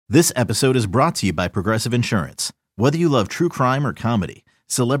This episode is brought to you by Progressive Insurance. Whether you love true crime or comedy,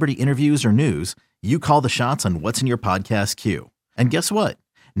 celebrity interviews or news, you call the shots on what's in your podcast queue. And guess what?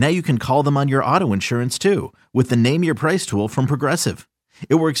 Now you can call them on your auto insurance too with the Name Your Price tool from Progressive.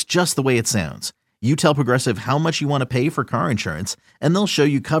 It works just the way it sounds. You tell Progressive how much you want to pay for car insurance, and they'll show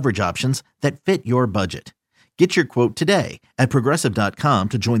you coverage options that fit your budget. Get your quote today at Progressive.com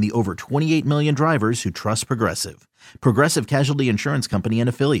to join the over 28 million drivers who trust Progressive. Progressive Casualty Insurance Company and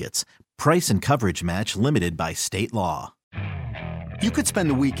Affiliates. Price and coverage match limited by state law. You could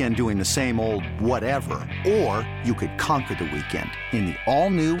spend the weekend doing the same old whatever, or you could conquer the weekend in the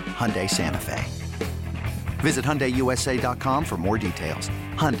all-new Hyundai Santa Fe. Visit HyundaiUSA.com for more details.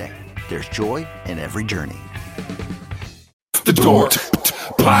 Hyundai, there's joy in every journey. The Dork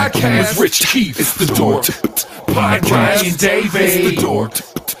Podcast with Rich Keefe. It's the Dork Podcast. Ryan David. It's the Dork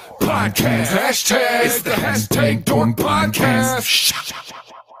Podcast. Hashtag. It's the hashtag Dork Podcast.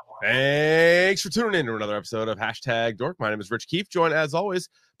 Thanks for tuning in to another episode of Hashtag Dork. My name is Rich Keefe, joined as always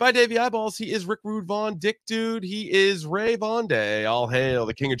by Davey Eyeballs. He is Rick Rude Von Dick Dude. He is Ray Von Day. All hail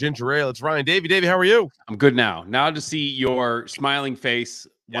the king of ginger ale. It's Ryan Davey. Davey, how are you? I'm good now. Now to see your smiling face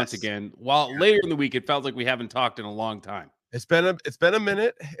once again. While later in the week, it felt like we haven't talked in a long time. It's been a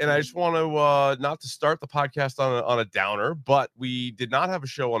minute, and I just want to not to start the podcast on a downer, but we did not have a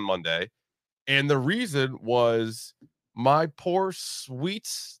show on Monday, and the reason was my poor sweet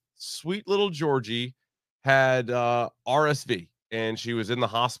little Georgie had RSV, and she was in the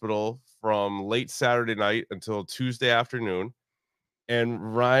hospital from late Saturday night until Tuesday afternoon.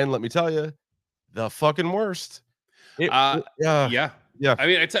 And Ryan, let me tell you, the fucking worst. Yeah. I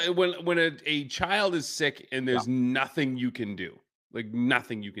mean, I tell you, when a child is sick and there's nothing you can do, like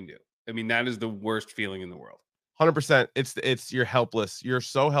nothing you can do. I mean, that is the worst feeling in the world. 100%. It's you're helpless. You're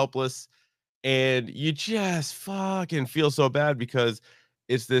so helpless, and you just fucking feel so bad because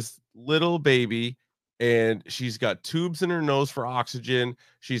it's this little baby, and she's got tubes in her nose for oxygen.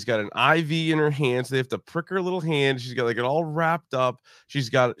 She's got an IV in her hand, so they have to prick her little hand. She's got like it all wrapped up. She's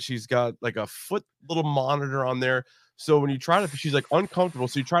got like a foot little monitor on there. So when you try to, she's like uncomfortable.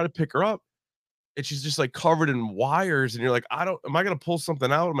 So you try to pick her up, and she's just like covered in wires. And you're like, am I going to pull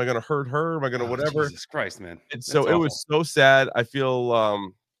something out? Am I going to hurt her? Am I going to whatever? Jesus Christ, man. And so it was so sad. I feel,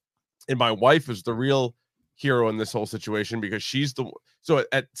 and my wife is the real hero in this whole situation because so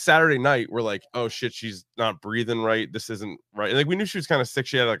at Saturday night, we're like, oh shit, she's not breathing right. This isn't right. And like, we knew she was kind of sick.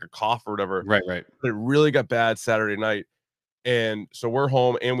 She had like a cough or whatever. Right. But it really got bad Saturday night. And so we're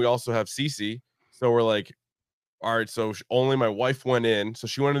home, and we also have Cece. So we're like, all right, so only my wife went in. So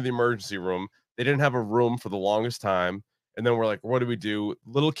she went to the emergency room. They didn't have a room for the longest time. And then we're like, what do we do?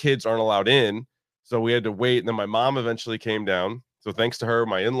 Little kids aren't allowed in. So we had to wait. And then my mom eventually came down. So thanks to her,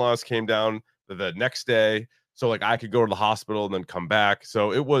 my in-laws came down the next day. So like I could go to the hospital and then come back.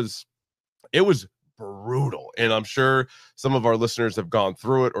 So it was brutal. And I'm sure some of our listeners have gone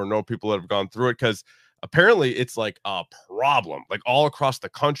through it or know people that have gone through it, because apparently it's like a problem, like all across the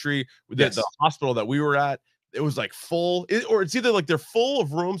country. Yes. The hospital that we were at, it was like full, or it's either like they're full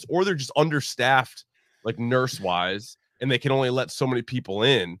of rooms or they're just understaffed, like nurse wise, and they can only let so many people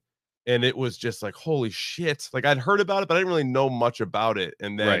in. And it was just like, holy shit. Like I'd heard about it, but I didn't really know much about it.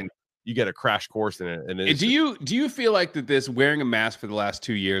 And then you get a crash course in it. And do you feel like that this wearing a mask for the last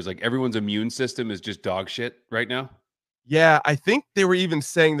 2 years, like everyone's immune system is just dog shit right now? Yeah. I think they were even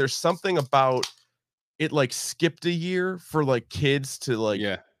saying there's something about it, like skipped a year for like kids to like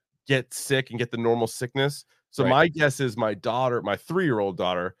get sick and get the normal sickness. So my guess is my 3-year-old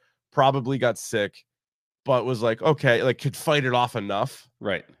daughter probably got sick, but was like, okay, like could fight it off enough.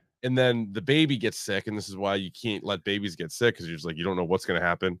 Right. And then the baby gets sick. And this is why you can't let babies get sick, because you're just like, you don't know what's going to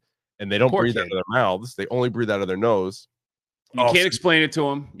happen. And they don't breathe out of their mouths. They only breathe out of their nose. You can't explain it to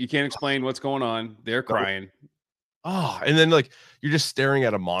them. You can't explain what's going on. They're crying. And then like you're just staring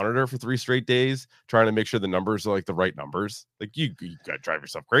at a monitor for 3 straight days, trying to make sure the numbers are like the right numbers. Like you gotta drive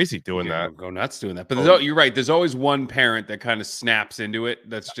yourself crazy doing that. Go nuts doing that. But you're right. There's always one parent that kind of snaps into it.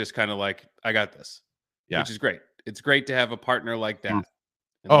 That's just kind of like, I got this. Yeah, which is great. It's great to have a partner like that.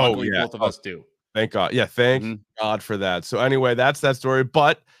 And both of us do. Thank God. Yeah, thank God for that. So anyway, that's that story.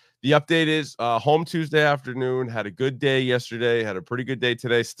 But the update is home Tuesday afternoon. Had a good day yesterday. Had a pretty good day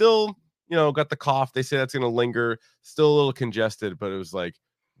today. Still, got the cough. They say that's going to linger. Still a little congested, but it was like,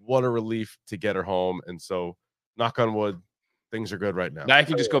 what a relief to get her home. And so, knock on wood, things are good right now. Now I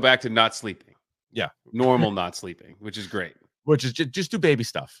can just go back to not sleeping. Yeah. Normal not sleeping, which is great. Which is just do baby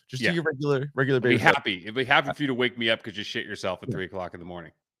stuff. Just do your regular baby stuff. It'd be happy for you to wake me up because you shit yourself at 3 o'clock in the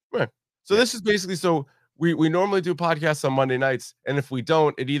morning. Right. So this is basically, we normally do podcasts on Monday nights. And if we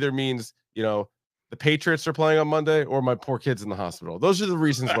don't, it either means, the Patriots are playing on Monday, or my poor kid's in the hospital. Those are the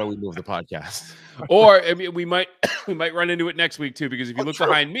reasons why we moved the podcast. Or I mean, we might run into it next week too, because if you look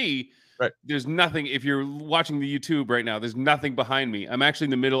behind me, right, there's nothing. If you're watching the YouTube right now, there's nothing behind me. I'm actually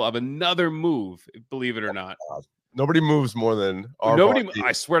in the middle of another move, believe it or not. Nobody moves more than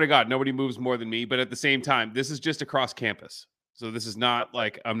I swear to God, nobody moves more than me. But at the same time, this is just across campus. So this is not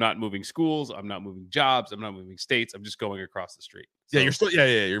like I'm not moving schools, I'm not moving jobs, I'm not moving states. I'm just going across the street. So, you're still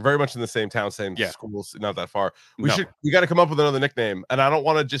you're very much in the same town, same schools, not that far. We got to come up with another nickname, and I don't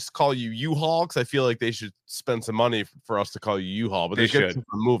want to just call you U-Haul, because I feel like they should spend some money for us to call you U-Haul, but they should a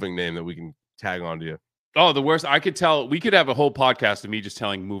moving name that we can tag on to you. Oh, the worst. I could tell. We could have a whole podcast of me just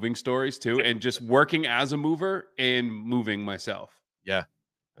telling moving stories too, and just working as a mover and moving myself. Yeah.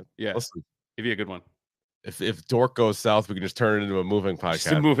 Listen, it'd be a good one. If Dork goes south, we can just turn it into a moving podcast.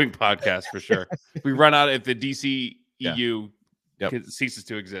 Just a moving podcast for sure. If we run out, if the DC EU ceases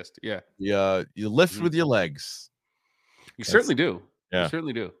to exist. Yeah. Yeah. You lift with your legs. You certainly do. Yeah. You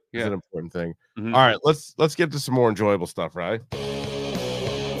certainly do. Yeah. It's an important thing. Mm-hmm. All right. Let's get to some more enjoyable stuff, right?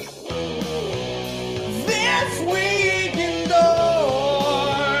 This week in Dork.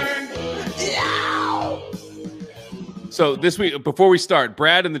 So this week, before we start,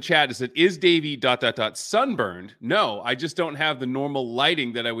 Brad in the chat has said, "Is Davey ... sunburned?" No, I just don't have the normal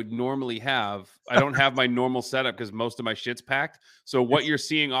lighting that I would normally have. I don't have my normal setup because most of my shit's packed. So what you're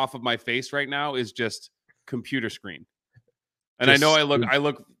seeing off of my face right now is just computer screen. And I know I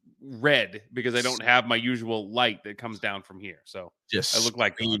look red because I don't have my usual light that comes down from here. So I look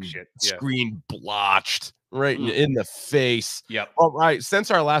like dog shit. Screen blotched right in the face. Yep. All right. Since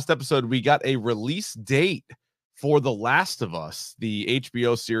our last episode, we got a release date for The Last of Us, the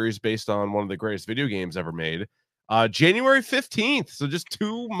HBO series based on one of the greatest video games ever made. January 15th. So just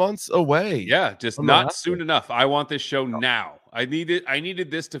 2 months away. Yeah, just not soon enough. I want this show now. I needed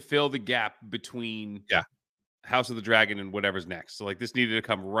this to fill the gap between House of the Dragon and whatever's next. So like this needed to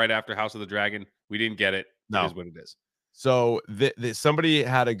come right after House of the Dragon. We didn't get it. No. It is what it is. So somebody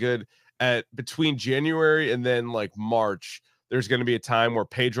had a good between January and then like March, there's going to be a time where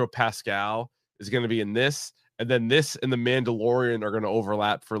Pedro Pascal is going to be in this. And then this and The Mandalorian are going to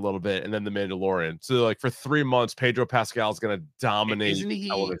overlap for a little bit, and then The Mandalorian. So, like, for 3 months, Pedro Pascal is going to dominate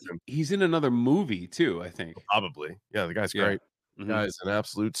television. He's in another movie, too, I think. Probably. Yeah, the guy's great. The guy's an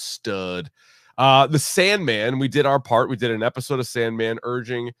absolute stud. The Sandman, we did our part. We did an episode of Sandman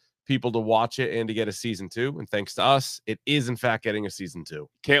urging people to watch it and to get a season 2. And thanks to us, it is, in fact, getting a season 2.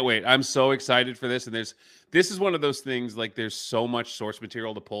 Can't wait. I'm so excited for this. And this is one of those things, like, there's so much source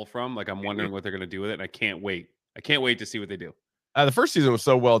material to pull from. Like, I'm wondering what they're going to do with it. And I can't wait. I can't wait to see what they do. The first season was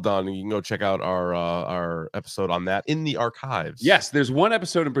so well done. You can go check out our episode on that in the archives. Yes, there's one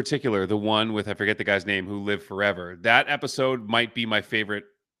episode in particular, the one with, I forget the guy's name, who lived forever. That episode might be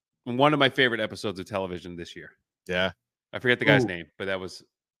one of my favorite episodes of television this year. Yeah. I forget the guy's name, but that was...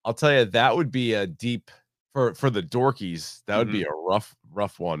 I'll tell you, that would be a deep... For the dorkies, that would be a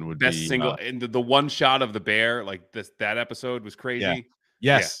rough one. Best single, and the one shot of the bear, like that episode was crazy. Yeah.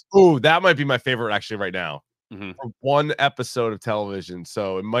 Yes. Yeah. Oh, that might be my favorite actually right now. Mm-hmm. For one episode of television,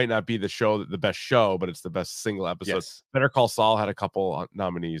 so it might not be the best show, but it's the best single episode. Yes. Better Call Saul had a couple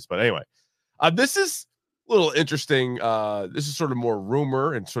nominees, but anyway, this is a little interesting. This is sort of more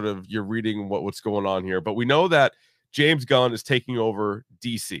rumor and sort of you're reading what's going on here, but we know that James Gunn is taking over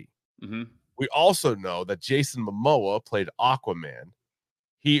DC. Mm-hmm. We also know that Jason Momoa played Aquaman.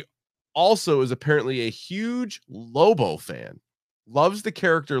 He also is apparently a huge Lobo fan, loves the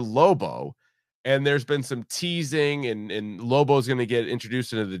character Lobo. And there's been some teasing, and Lobo's going to get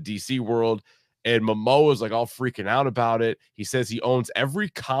introduced into the DC world. And Momoa's like all freaking out about it. He says he owns every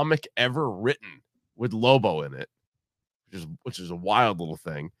comic ever written with Lobo in it, which is a wild little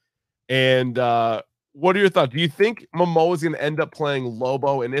thing. And what are your thoughts? Do you think Momoa's going to end up playing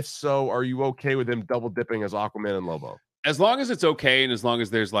Lobo? And if so, are you okay with him double dipping as Aquaman and Lobo? As long as it's okay, and as long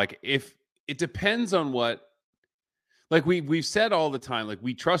as there's like, if it depends on what. Like we've said all the time, like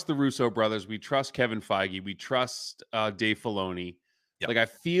we trust the Russo brothers, we trust Kevin Feige, we trust Dave Filoni. Yep. Like I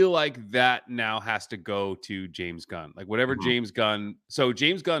feel like that now has to go to James Gunn. Like whatever James Gunn. So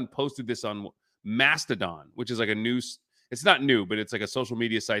James Gunn posted this on Mastodon, which is like a news. It's not new, but it's like a social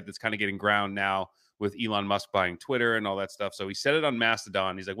media site that's kind of getting ground now with Elon Musk buying Twitter and all that stuff. So he said it on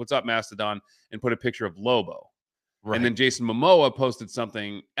Mastodon. He's like, "What's up, Mastodon?" and put a picture of Lobo. Right. And then Jason Momoa posted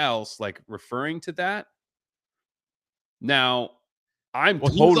something else, like referring to that. Now, I'm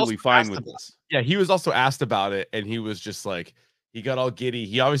totally fine with this. Yeah, he was also asked about it, and he was just like, he got all giddy.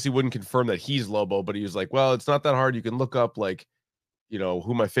 He obviously wouldn't confirm that he's Lobo, but he was like, well, it's not that hard. You can look up, like, you know,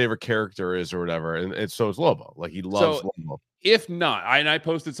 who my favorite character is or whatever. And so it's Lobo. Like, he loves Lobo. if not, I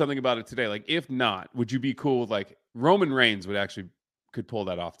posted something about it today. Like, if not, would you be cool with like Roman Reigns could pull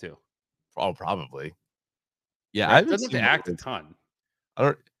that off too? Oh, probably. Yeah, I Right? haven't Doesn't have seen to act a Reigns. ton. I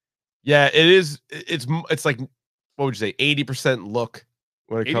don't. Yeah, it is. It's like, what would you say? 80% look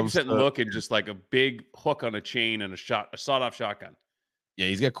when it comes 80% to. look and just like a big hook on a chain and a sawed-off shotgun. Yeah,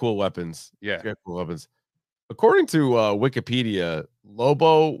 he's got cool weapons. Yeah. He's got cool weapons. According to Wikipedia,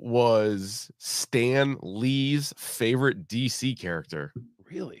 Lobo was Stan Lee's favorite DC character.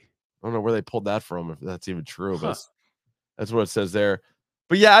 Really? I don't know where they pulled that from, if that's even true, Huh. but that's what it says there.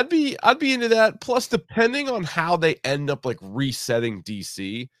 But yeah, I'd be into that. Plus, depending on how they end up like resetting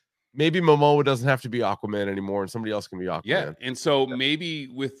DC, maybe Momoa doesn't have to be Aquaman anymore, and somebody else can be Aquaman. Yeah. And so maybe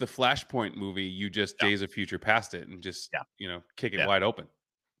with the Flashpoint movie, you just Days of Future past it and just kick it wide open.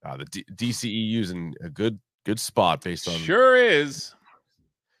 The DCEU's in a good spot based on. Sure is.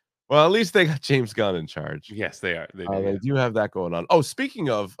 Well, at least they got James Gunn in charge. Yes, they are. They do have that going on. Oh, speaking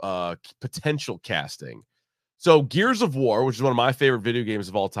of potential casting, so Gears of War, which is one of my favorite video games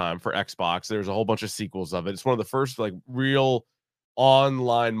of all time for Xbox, there's a whole bunch of sequels of it. It's one of the first like real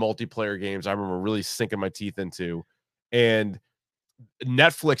online multiplayer games I remember really sinking my teeth into. And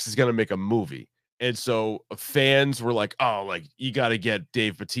Netflix is going to make a movie. And so fans were like, oh, like you got to get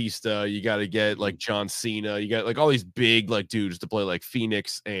Dave Bautista, you got to get like John Cena, you got like all these big like dudes to play like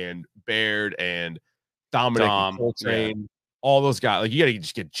Phoenix and Baird and Dominic and Coltrane, all those guys. Like you got to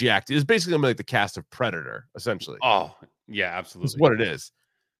just get jacked. It's basically gonna be like the cast of Predator, essentially. Oh, yeah, absolutely. That's what it is.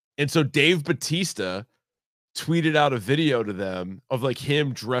 And so Dave Bautista tweeted out a video to them of like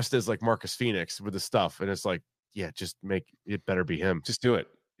him dressed as like Marcus Phoenix with the stuff. And it's like, yeah, just make it better be him. Just do it.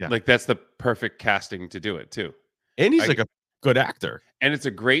 Yeah. Like that's the perfect casting to do it too. And he's like a good actor. And it's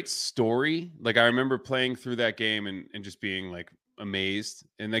a great story. Like I remember playing through that game and just being like amazed.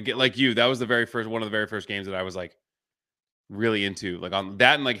 And then like you, that was one of the very first games that I was like really into, like on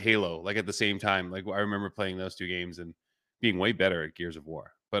that and like Halo, like at the same time. Like I remember playing those two games and being way better at Gears of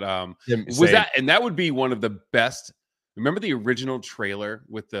War. But that would be one of the best. Remember the original trailer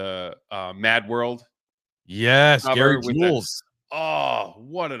with the Mad World? Yes, Gary Jules. Oh,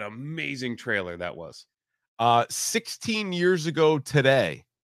 what an amazing trailer that was. 16 years ago today,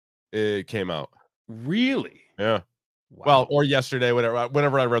 it came out. Really? Yeah. Wow. Well, or yesterday,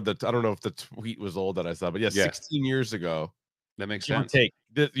 whenever I read that, I don't know if the tweet was old that I saw, but 16 years ago. That makes sense.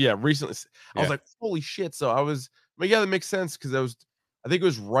 Recently. I was like, holy shit. So that makes sense because I think it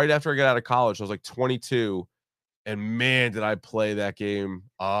was right after I got out of college. I was like 22. And man, did I play that game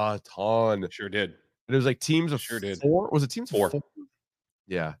a ton. Sure did. And it was like teams of four. Was it teams of four?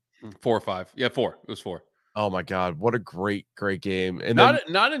 Yeah. 4 or 5. Yeah, 4. It was 4. Oh my God. What a great game. And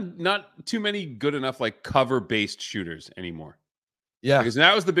not too many good enough like cover-based shooters anymore. Yeah. Because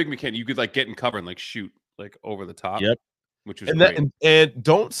that was the big mechanic. You could like get in cover and like shoot like over the top. Yep. Which was great. And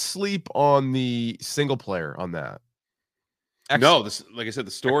don't sleep on the single player on that. Excellent. No, like I said,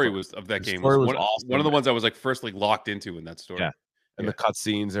 the story of that game was awesome. One of the ones I was like first like locked into in that story. Yeah. And the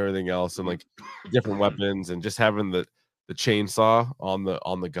cutscenes and everything else, and like different weapons, and just having the chainsaw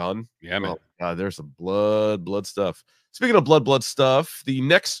on the gun. Yeah, man. There's some blood stuff. Speaking of blood stuff, the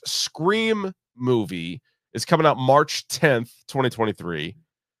next Scream movie is coming out March 10th, 2023.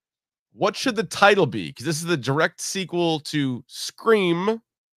 What should the title be? Because this is the direct sequel to Scream,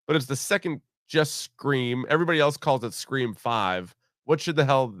 but it's the second just Scream. Everybody else calls it Scream 5. What should the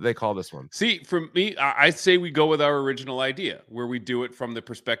hell they call this one? See, for me, I say we go with our original idea, where we do it from the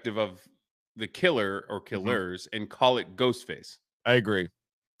perspective of the killer or killers and call it Ghostface. I agree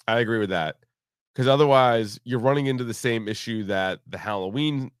with that. Because otherwise, you're running into the same issue that the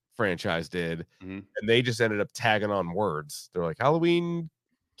Halloween franchise did, and they just ended up tagging on words. They're like, Halloween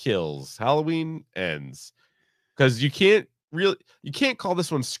kills, Halloween ends. Because you can't call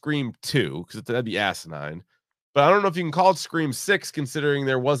this one Scream 2, because that'd be asinine. But I don't know if you can call it Scream 6, considering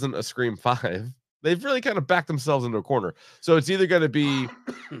there wasn't a Scream 5. They've really kind of backed themselves into a corner. So it's either going to be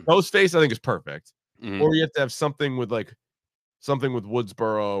Ghostface, I think is perfect, or you have to have something with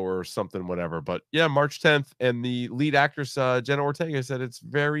Woodsboro or something, whatever. But yeah, March 10th, and the lead actress Jenna Ortega said it's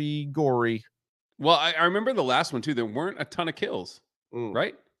very gory. Well, I remember the last one too. There weren't a ton of kills,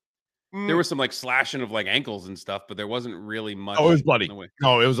 right? There was some like slashing of like ankles and stuff, but there wasn't really much. Oh, it was bloody.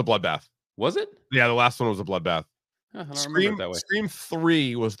 No, it was a bloodbath. Was it? Yeah, the last one was a bloodbath. I don't remember it that way. Scream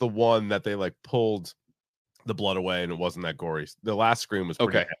 3 was the one that they like pulled the blood away, and it wasn't that gory. The last Scream was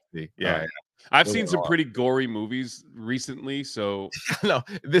pretty hefty. Yeah. I've seen some pretty gory movies recently, so no,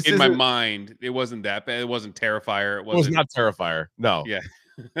 in my mind, it wasn't that bad. It wasn't Terrifier. It was not Terrifier. No. Yeah.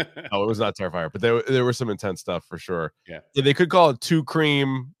 No, it was not Terrifier, but there was some intense stuff for sure. Yeah. They could call it 2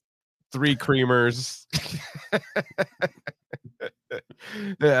 Cream, 3 Creamers.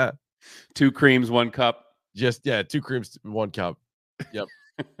 Yeah. 2 creams, 1 cup. Just 2 creams, 1 cup. Yep.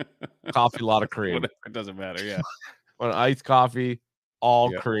 Coffee, a lot of cream. Whatever, it doesn't matter. Yeah. An iced coffee,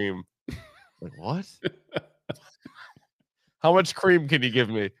 all Yeah. cream. Like, what? How much cream can you give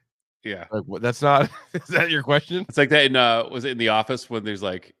me? Yeah. Like, what? That's not. Is that your question? It's like that in was it in The Office when there's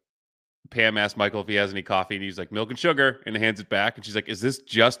like Pam asked Michael if he has any coffee and he's like milk and sugar and hands it back and she's like, "Is this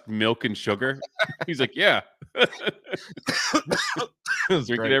just milk and sugar?" He's like, "Yeah." Drink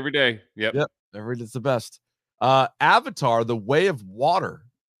it every day. Yep. Yep. It's the best. Avatar: The Way of Water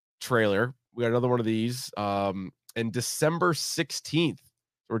trailer. We got another one of these. In December 16th.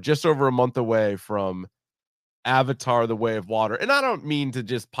 We're just over a month away from Avatar: The Way of Water. And I don't mean to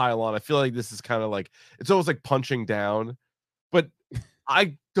just pile on. I feel like this is kind of like it's almost like punching down, but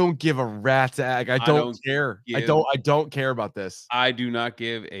I don't give a rat's egg. I don't care. I don't care about this. I do not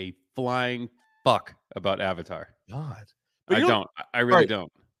give a flying fuck about Avatar. God. I don't. I really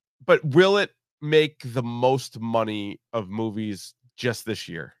don't. But will it make the most money of movies just this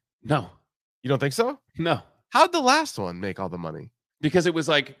year? No. You don't think so? No. How'd the last one make all the money? Because it was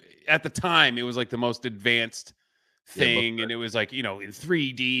like at the time it was like the most advanced thing, and it was like, in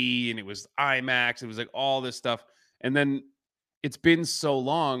 3D, and it was IMAX, it was like all this stuff. And then it's been so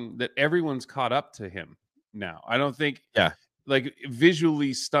long that everyone's caught up to him now. I don't think like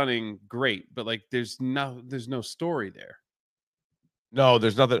visually stunning, great, but like there's no story there. No,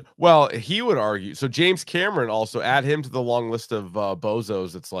 there's nothing. Well, he would argue. So James Cameron also add him to the long list of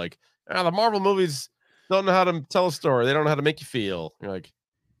bozos. It's like the Marvel movies don't know how to tell a story. They don't know how to make you feel. You're like,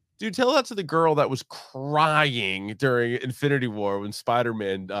 dude, tell that to the girl that was crying during Infinity War when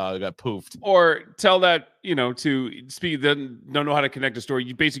Spider-Man got poofed. Or tell that, to speak that don't know how to connect a story.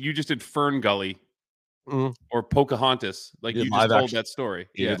 You just did Fern Gully or Pocahontas. Like you just told that story.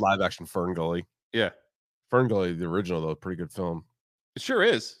 He did live action Fern Gully. Yeah. Fern Gully, the original, though, pretty good film. It sure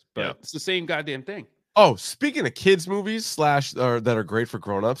is, but it's the same goddamn thing. Oh, speaking of kids movies that are great for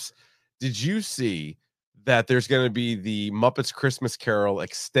grown-ups, did you see that there's going to be the Muppets Christmas Carol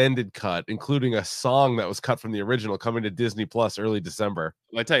extended cut, including a song that was cut from the original, coming to Disney Plus early December?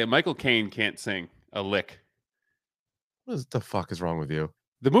 Well, I tell you, Michael Caine can't sing a lick. What the fuck is wrong with you?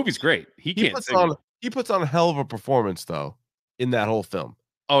 The movie's great. He can't sing. He puts on a hell of a performance, though, in that whole film.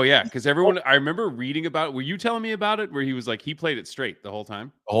 Oh, yeah, because everyone, I remember reading about it. Were you telling me about it? Where he was like, he played it straight the whole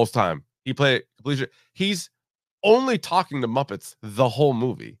time? The whole time. He played it completely. He's only talking to Muppets the whole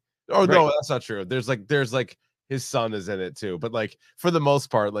movie. Oh, no, that's not true. There's like his son is in it too. But like for the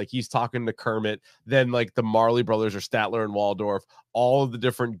most part, like he's talking to Kermit. Then like the Marley brothers or Statler and Waldorf. All of the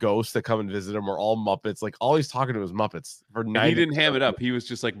different ghosts that come and visit him are all Muppets. Like all he's talking to is Muppets. He didn't ham it up. He was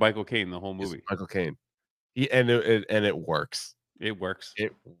just like Michael Caine the whole movie. Michael Caine. It works. It works.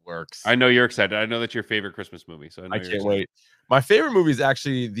 It works. I know you're excited. I know that's your favorite Christmas movie. So I can't wait. My favorite movie is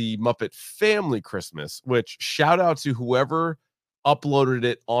actually the Muppet Family Christmas, which shout out to whoever uploaded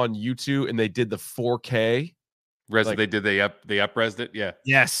it on YouTube and they did the 4K. They up-resed it. Yeah.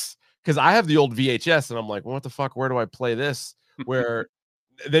 Yes. Because I have the old VHS and I'm like, what the fuck? Where do I play this? Where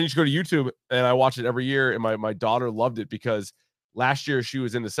then you just go to YouTube and I watch it every year. And my daughter loved it because last year she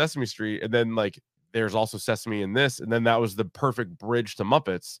was into Sesame Street and then like there's also Sesame in this. And then that was the perfect bridge to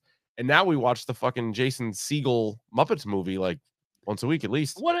Muppets. And now we watch the fucking Jason Segel Muppets movie like once a week at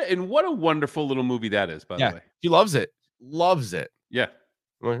least. What a wonderful little movie that is, by the way. He loves it. Loves it. Yeah.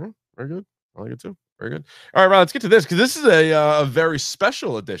 I'm like, very good. I like it too. Very good. All right, Ron, let's get to this because this is a very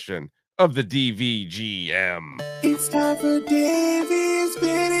special edition of the DVGM. It's time for Davey's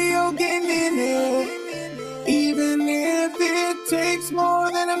Video Game Minute, even if it takes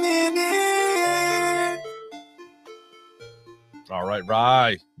more than a minute. All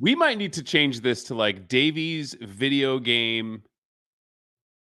right. We might need to change this to like Davey's Video Game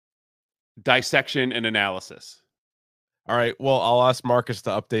Dissection and Analysis. All right. Well, I'll ask Marcus to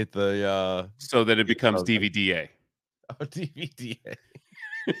update the so that it becomes DVDA. Oh, DVDA.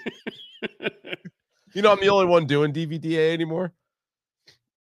 You know, I'm the only one doing DVDA anymore.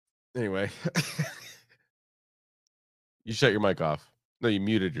 Anyway, you shut your mic off. No, you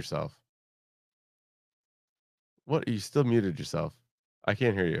muted yourself. What? You still muted yourself? I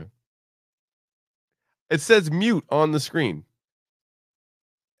can't hear you. It says mute on the screen.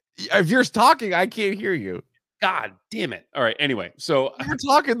 If you're talking, I can't hear you. God damn it. All right. Anyway, so you're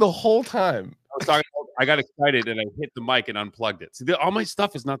talking the whole time. I got excited and I hit the mic and unplugged it. See, all my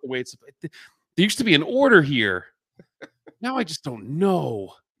stuff is not the way it's. There used to be an order here. Now I just don't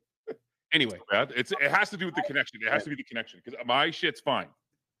know. Anyway, it has to do with the connection. It has to be the connection because my shit's fine.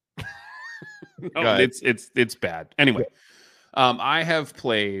 No, it's bad. Anyway, I have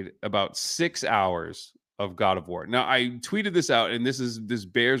played about 6 hours of God of War. Now, I tweeted this out, and this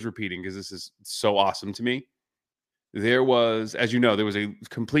bears repeating because this is so awesome to me. There was, as you know, there was a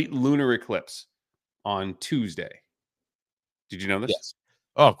complete lunar eclipse on Tuesday. Did you know this? Yes.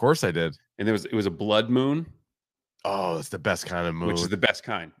 Oh, of course I did. And it was a blood moon. Oh, it's the best kind of moon. Which is the best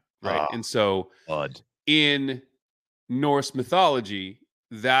kind, right? Oh, and so blood. In Norse mythology,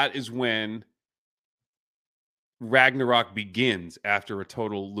 that is when Ragnarok begins after a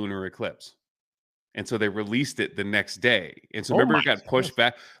total lunar eclipse. And so they released it the next day. And so remember it got pushed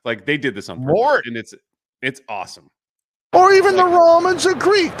back. Like they did this on purpose. And it's awesome. Or even the Romans and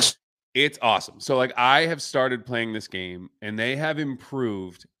Greeks. It's awesome. So like I have started playing this game and they have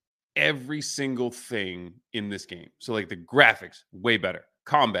improved every single thing in this game. So like the graphics, way better.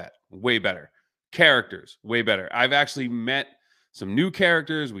 Combat, way better. Characters, way better. I've actually met some new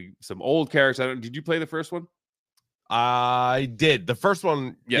characters, some old characters. Did you play the first one? I did. The first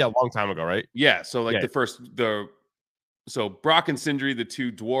one, a long time ago, right? Yeah. So like so Brock and Sindri, the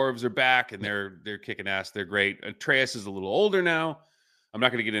two dwarves, are back and they're kicking ass. They're great. Atreus is a little older now. I'm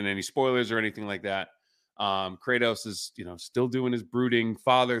not going to get into any spoilers or anything like that. Kratos is, still doing his brooding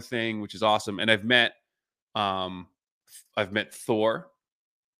father thing, which is awesome. And I've met Thor.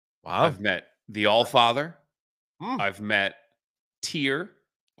 Wow. I've met the Allfather. I've met Tyr.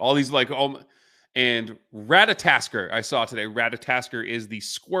 All these and Ratatoskr. I saw today. Ratatoskr is the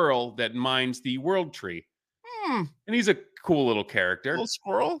squirrel that mines the world tree. And he's a cool little character. Little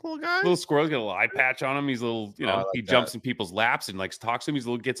squirrel, little guy. Little squirrel. He's got a little eye patch on him. He's a little, he jumps in people's laps and talks to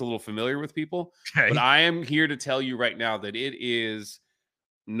them. Gets a little familiar with people. Okay. But I am here to tell you right now that it is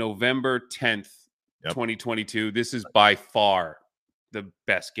November 10th, 2022. This is by far the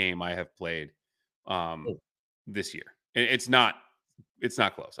best game I have played this year. And it's not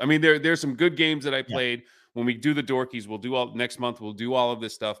close. I mean, there's some good games that I played. Yeah. When we do the Dorkies, next month we'll do all of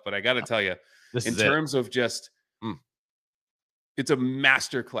this stuff. But I got to tell you, in terms of just, it's a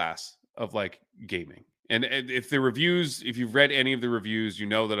masterclass of gaming. And if you've read any of the reviews, you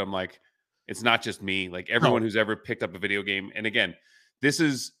know that I'm it's not just me. Everyone who's ever picked up a video game. And again, this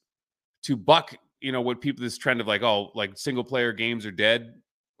is to buck, what people, this trend of single player games are dead.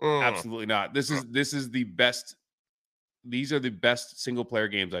 Absolutely not. This is the best. These are the best single player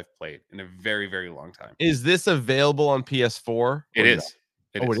games I've played in a very, very long time. Is this available on PS4? It is.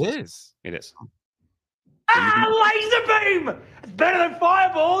 It is. It is. Laser beam! It's better than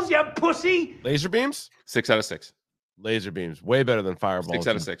fireballs, you pussy! Laser beams? 6 out of 6. Laser beams. Way better than fireballs. 6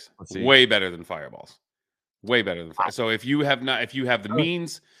 out of 6. Way better than fireballs. Way better than fireballs. So if you have the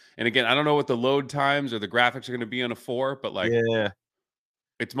means, and again, I don't know what the load times or the graphics are going to be on a 4, but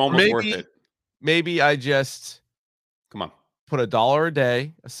it's almost worth it. Maybe I just put $1 a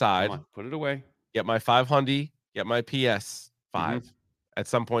day aside. Come on, put it away. Get my 500, get my PS5 at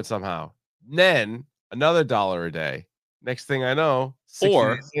some point somehow. Then another $1 a day. Next thing I know, 60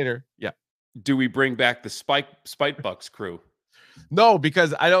 days later, do we bring back the Spite Bucks crew? No,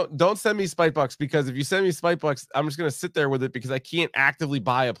 because don't send me Spite Bucks, because if you send me Spite Bucks, I'm just gonna sit there with it because I can't actively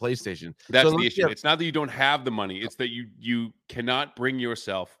buy a PlayStation. That's the issue. It's not that you don't have the money, it's that you cannot bring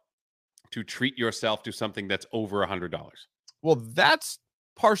yourself to treat yourself to something that's over $100. Well, that's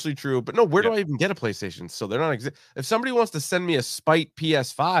partially true, but no, where do I even get a PlayStation? So they're not if somebody wants to send me a Spite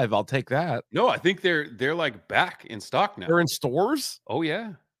PS5, I'll take that. No, I think they're back in stock now. They're in stores? Oh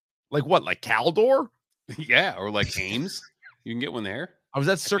yeah. Like what? Like Caldor? Yeah, or Ames. You can get one there. I was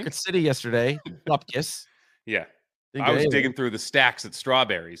at Circuit City yesterday. Upkiss. Yeah. I was digging through the stacks at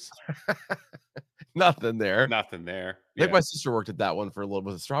Strawberries. Nothing there. Nothing there. I think my sister worked at that one for a little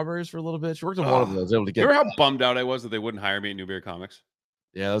bit. Strawberries for a little bit. She worked at one of those. Able to get. Remember how bummed out I was that they wouldn't hire me at Newberry Comics?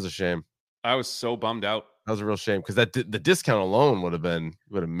 Yeah, that was a shame. I was so bummed out. That was a real shame because the discount alone would have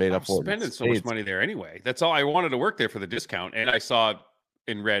made up for it. Spending so much money there anyway. That's all. I wanted to work there for the discount, and I saw it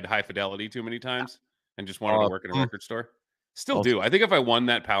in red High Fidelity too many times, and just wanted to work in a record store. Still do. I think if I won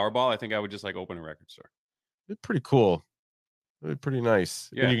that Powerball, I think I would just open a record store. It'd be pretty cool. It'd be pretty nice.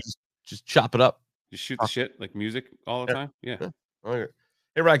 Yeah, and you just chop it up. Just shoot the shit like music all the time. Yeah. Okay.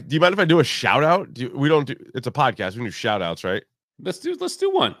 Hey, Rack, do you mind if I do a shout out? It's a podcast. We can do shout outs, right? Let's do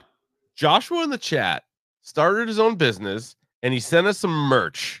one. Joshua in the chat started his own business and he sent us some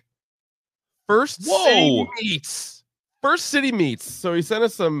merch. First City Meats. So he sent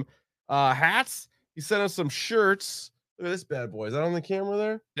us some hats. He sent us some shirts. Look at this bad boy. Is that on the camera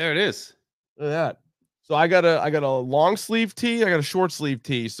there? There it is. Look at that. So I got a long sleeve tee. I got a short sleeve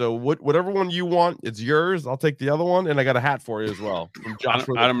tee. So whatever one you want, it's yours. I'll take the other one, and I got a hat for you as well. From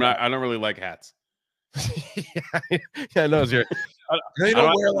Joshua I don't really like hats. Yeah, I know. They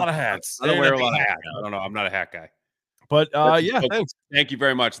don't wear a lot of hats. I don't wear a lot of hats. I don't know. I'm not a hat guy. But yeah, Oh, thanks. Thank you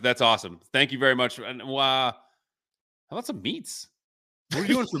very much. That's awesome. Thank you very much. And how about some meats? What are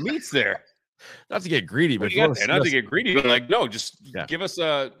you doing for meats there? Not to get greedy, What but do if you you got want there? to Not to get greedy, but like, no, just Yeah. give us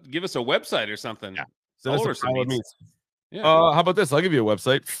a website or something. Yeah. I'll send order us a some pile of meats. meats. Yeah. How about this? I'll give you a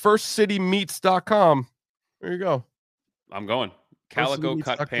website, firstcitymeats.com. There you go. I'm going.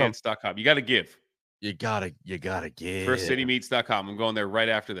 firstcitymeats.com. CalicoCutPants.com. You got to give. You gotta give. FirstCityMeats.com. I'm going there right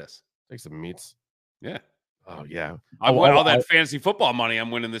after this. Take some meats. Yeah. Oh yeah. I won all that fantasy football money I'm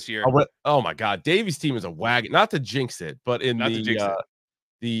winning this year. Oh my God, Davey's team is a wagon. Not to jinx it, but in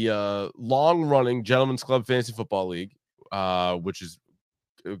the long-running Gentlemen's Club Fantasy Football League, which is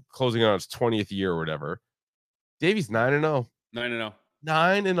closing on its 20th year or whatever. Davey's 9-0. 9-0.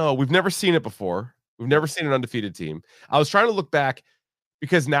 9-0. We've never seen it before. We've never seen an undefeated team. I was trying to look back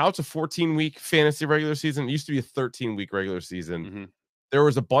because now it's a 14-week fantasy regular season. It used to be a 13-week regular season. Mm-hmm. There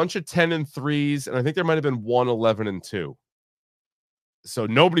was a bunch of 10-3s, and I think there might have been one 11-2. So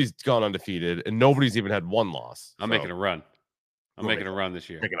nobody's gone undefeated, and nobody's even had one loss. I'm making a run. I'm making a run this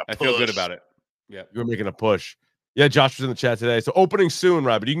year. I feel good about it. Yeah. You're making a push. Yeah, Josh was in the chat today. So opening soon,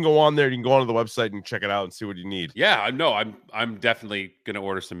 right? But you can go on there. You can go onto the website and check it out and see what you need. Yeah, I know. I'm definitely gonna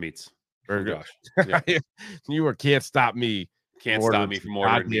order some meats. Very good. Josh. Yeah. You can't stop me. Can't stop me from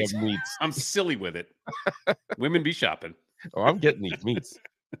ordering meats. meats. I'm silly with it. Women be shopping. Oh, I'm getting these meats.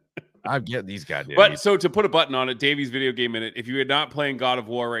 I'm getting these goddamn But meats. so to put a button on it, Davey's Video Game Minute. If you are not playing God of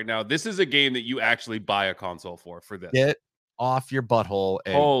War right now, this is a game that you actually buy a console for this. Get off your butthole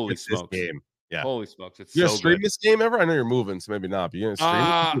and Holy get smokes. this game. Yeah. Holy smokes. It's You so gonna stream good. this game ever? I know you're moving, so maybe not. But you gonna stream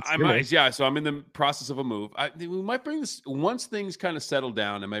it? I might, yeah. So I'm in the process of a move. We might bring this once things kind of settle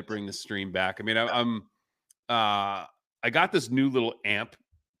down. I might bring the stream back. I mean, I got this new little amp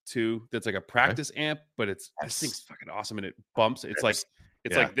too. That's like a practice amp, but this thing's fucking awesome, and it bumps. It's like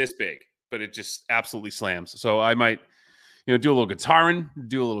like this big, but it just absolutely slams. So I might, do a little guitaring,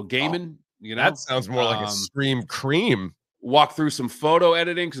 do a little gaming. That sounds more like a stream cream. Walk through some photo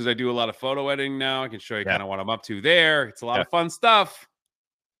editing because I do a lot of photo editing now. I can show you kind of what I'm up to there. It's a lot of fun stuff.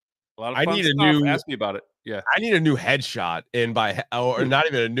 A lot of fun stuff. Ask me about it. Yeah, I need a new headshot, and or not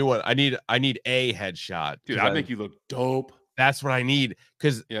even a new one. I need a headshot, dude. I'd make you look dope. That's what I need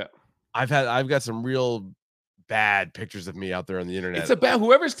because yeah, I've got some real bad pictures of me out there on the internet. It's a bad.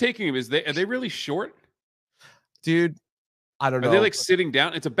 Whoever's taking them are they really short, dude? I don't know. Are they like sitting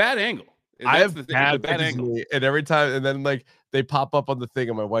down? It's a bad angle. I have bad angle, and every time, and then like they pop up on the thing,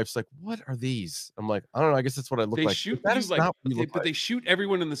 and my wife's like, "What are these?" I'm like, "I don't know. I guess that's what I look like." They shoot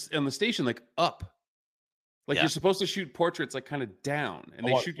everyone in the station like up, like you're supposed to shoot portraits like kind of down, and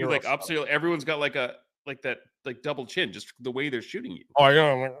they shoot you like up, so everyone's got like that double chin, just the way they're shooting you. Oh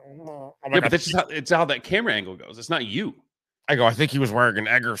yeah, but that's just it's how that camera angle goes. It's not you. I think he was wearing an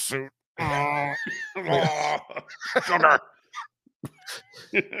Egger suit. Sugar.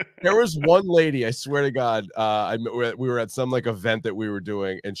 There was one lady, I swear to God, we were at some like event that we were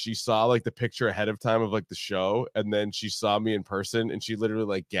doing, and she saw like the picture ahead of time of like the show, and then she saw me in person, and she literally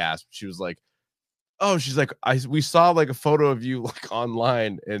like gasped. She was like, "Oh," she's like, we saw like a photo of you like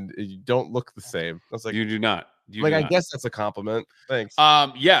online, and you don't look the same." I was like, "You do not." I guess that's a compliment. Thanks.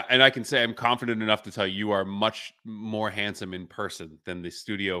 Yeah, and I can say I'm confident enough to tell you are much more handsome in person than the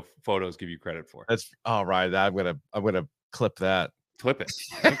studio photos give you credit for. That's all right. I'm gonna clip that. Clip it.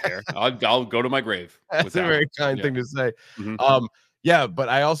 I don't care. I'll go to my grave. That's a very kind thing to say. Mm-hmm. Yeah, but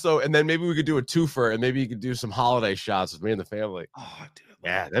I also, and then maybe we could do a twofer, and maybe you could do some holiday shots with me and the family. Oh, dude.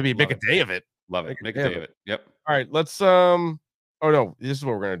 Yeah, make a day of it. Love it. Make a day of it. Yep. All right, let's oh no, this is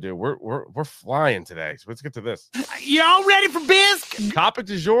what we're gonna do. We're flying today. So let's get to this. Y'all ready for bisque? Topic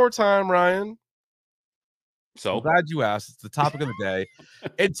du jour time, Ryan. So I'm glad you asked. It's the topic of the day.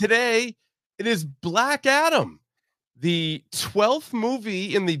 And today it is Black Adam, the 12th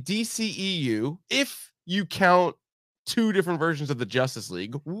movie in the DCEU, if you count two different versions of the Justice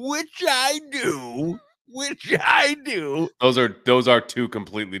League, which I do. Those are two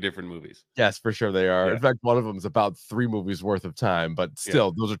completely different movies. Yes, for sure they are. Yeah. In fact, one of them is about 3 movies worth of time, but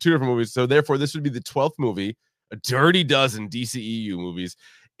still, those are two different movies. So therefore, this would be the 12th movie, a dirty dozen DCEU movies.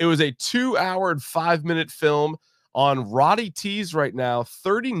 It was a 2-hour and 5-minute film on Roddy T's right now,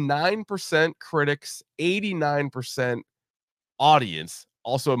 39% critics, 89% audience.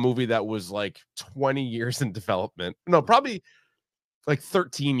 Also a movie that was like 20 years in development. No, probably like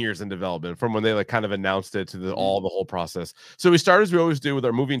 13 years in development from when they like kind of announced it to the whole process. So we start as we always do with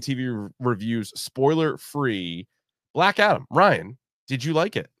our movie and TV reviews, spoiler free. Black Adam. Ryan, did you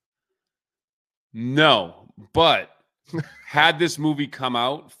like it? No, but had this movie come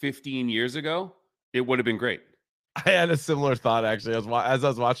out 15 years ago, it would have been great. I had a similar thought actually. As I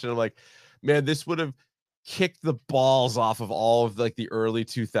was watching, I'm like, man, this would have. kicked the balls off of all of like the early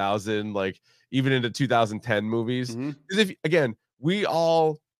 2000, like even into 2010 movies. Because if again, we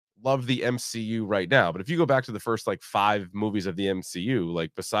all love the MCU right now, but if you go back to the first like 5 movies of the MCU,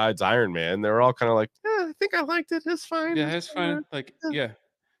 like besides Iron Man, they're all kind of like, I think I liked it. It's fine. Yeah, it's fine. Like, yeah.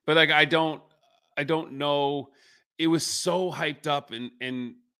 But like I don't know. It was so hyped up,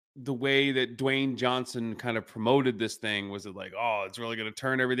 and the way that Dwayne Johnson kind of promoted this thing was it like, oh, it's really gonna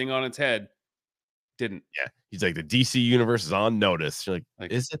turn everything on its head. Didn't. Yeah. He's like, the DC universe is on notice. You're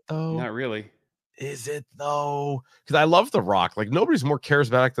like, is it though? Not really. Is it though? Because I love The Rock. Like, nobody's more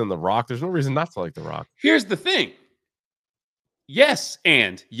charismatic than The Rock. There's no reason not to like The Rock. Here's the thing. Yes,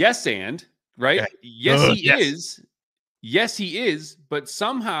 and right? Yeah. Yes, he is. Yes, he is. But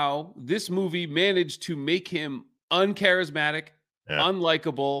somehow this movie managed to make him uncharismatic,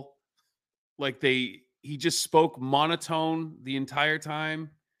 unlikable. Like he just spoke monotone the entire time.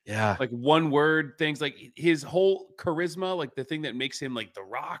 Yeah. Like one word things, like his whole charisma, like the thing that makes him like The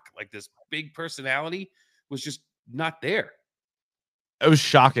Rock, like this big personality, was just not there. It was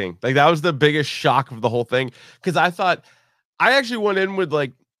shocking. Like that was the biggest shock of the whole thing. Because I actually went in with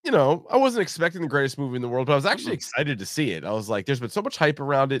like, you know, I wasn't expecting the greatest movie in the world, but I was actually excited to see it. I was like, there's been so much hype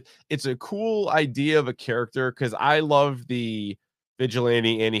around it. It's a cool idea of a character because I love the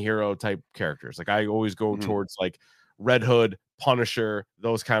vigilante anti-hero type characters. Like I always go towards like Red Hood, Punisher,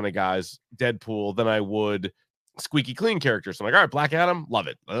 those kind of guys, Deadpool, than I would squeaky clean characters. So I'm like, all right, Black Adam, love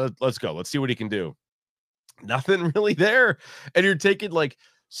it. Let's go. Let's see what he can do. Nothing really there. And you're taking like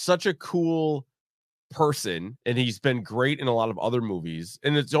such a cool person, and he's been great in a lot of other movies.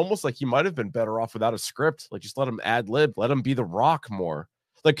 And it's almost like he might have been better off without a script. Like just let him ad lib, let him be The Rock more.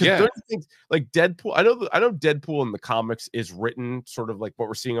 Like, because things like Deadpool, I know Deadpool in the comics is written sort of like what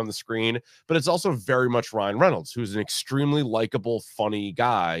we're seeing on the screen, but it's also very much Ryan Reynolds, who's an extremely likable, funny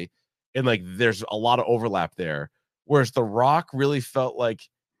guy, and like there's a lot of overlap there. Whereas The Rock really felt like,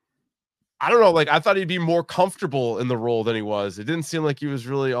 I don't know, like I thought he'd be more comfortable in the role than he was. It didn't seem like he was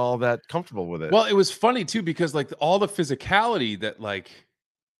really all that comfortable with it. Well, it was funny too because like all the physicality that like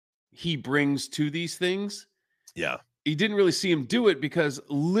he brings to these things, you didn't really see him do it because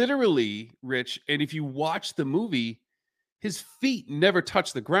literally, Rich, and if you watch the movie, his feet never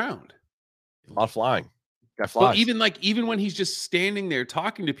touch the ground. A lot of flying. But even when he's just standing there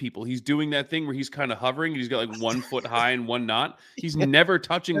talking to people, he's doing that thing where he's kind of hovering and he's got like 1 foot high and one not. He's never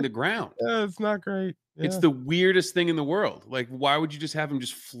touching the ground. Yeah, it's not great. Yeah. It's the weirdest thing in the world. Like, why would you just have him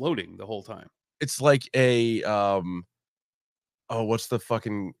just floating the whole time? It's like a what's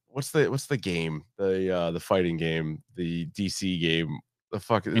the game? The fighting game, the DC game, the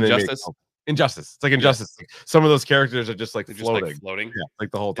fucking Injustice. Injustice. It's like Injustice. Like, some of those characters are just like floating. Just like floating. Yeah,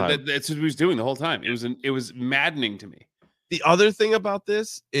 like the whole time. That's what he was doing the whole time. It was maddening to me. The other thing about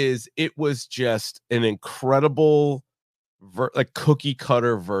this is it was just an incredible like cookie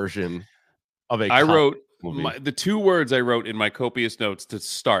cutter version of a I wrote movie. the 2 words I wrote in my copious notes to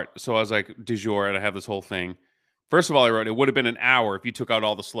start. So I was like, du jour, and I have this whole thing. First of all, I wrote, it would have been an hour if you took out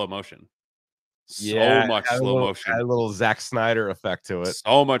all the slow motion. So much slow motion. Had a little Zack Snyder effect to it.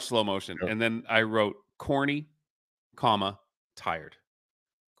 So much slow motion. Yep. And then I wrote corny, tired.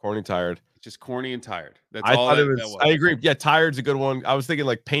 Corny, tired. Just corny and tired. That's I all thought that was. was. I agree. Yeah, tired's a good one. I was thinking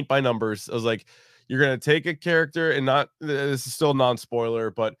like paint by numbers. I was like, you're gonna take a character and not. This is still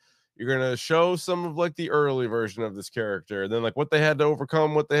non-spoiler, but you're gonna show some of like the early version of this character, and then like what they had to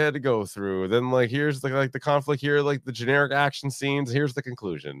overcome, what they had to go through. Then like here's the conflict here, like the generic action scenes. Here's the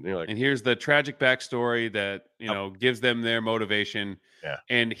conclusion. And you're like, and here's the tragic backstory that gives them their motivation. Yeah.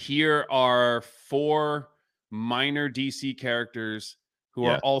 And here are 4 minor DC characters who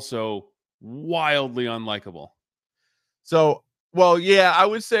are also wildly unlikable. So, well, yeah, I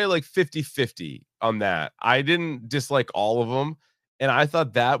would say like 50-50 on that. I didn't dislike all of them. And I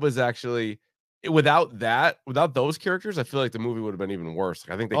thought that was actually without those characters, I feel like the movie would have been even worse.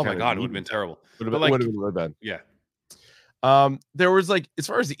 Like, I think they. Oh my god, it would have been terrible. It would have been really bad. Yeah. There was like, as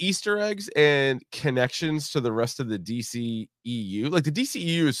far as the Easter eggs and connections to the rest of the DC EU, like the DC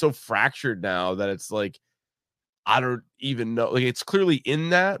EU is so fractured now that it's like, I don't even know. Like it's clearly in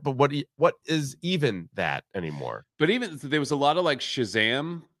that, but what is even that anymore? But even there was a lot of like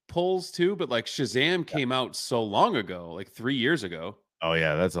Shazam pulls too, but like Shazam came out so long ago, like 3 years ago. Oh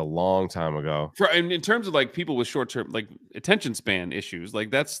yeah, that's a long time ago. And in terms of like people with short-term like attention span issues,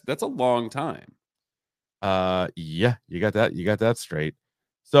 like that's a long time. Yeah, you got that straight.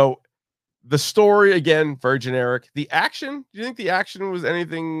 So the story again, very generic. The action, do you think the action was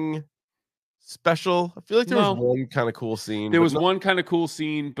anything special? I feel like there was one kind of cool scene. There was one kind of cool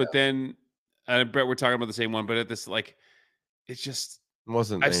scene, but then I bet we're talking about the same one, but at this like it's just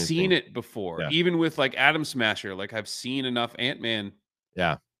wasn't. I've seen it before, Yeah. even with like Atom Smasher. Like I've seen enough Ant-Man.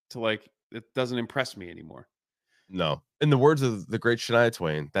 Yeah. To like, it doesn't impress me anymore. No. In the words of the great Shania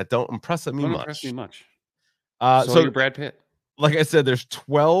Twain, that don't impress me Don't much. impress me much. So you're Brad Pitt. Like I said, there's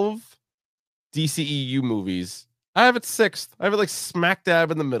 12 DCEU movies. I have it 6th. I have it like smack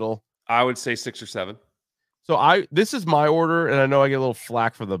dab in the middle. I would say 6 or 7. So this is my order, and I know I get a little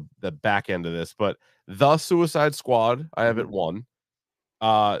flack for the back end of this, but The Suicide Squad, I have it 1.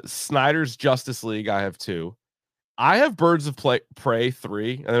 Snyder's Justice League, I have 2. I have Birds of Prey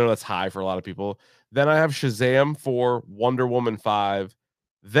 3. I know that's high for a lot of people. Then I have Shazam 4, Wonder Woman 5,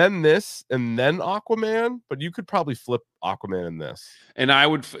 then this, and then Aquaman. But you could probably flip Aquaman in this. And I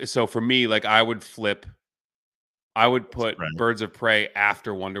would, so for me, like I would flip. I would put Birds of Prey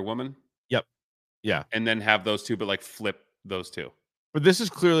after Wonder Woman. Yep. Yeah. And then have those two, but like flip those two. But this is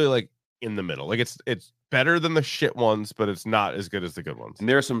clearly like in the middle. Like it's better than the shit ones, but it's not as good as the good ones. And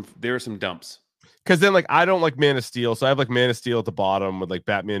there are some dumps. Because then, like, I don't like Man of Steel, so I have like Man of Steel at the bottom with like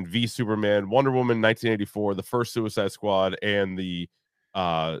Batman v Superman, Wonder Woman 1984, the first Suicide Squad, and the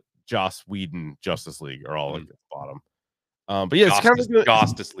Joss Whedon Justice League are all like at the bottom. But yeah, it's kind of like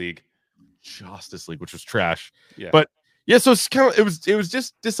Justice League, which was trash. Yeah, but yeah, so it's kind of it was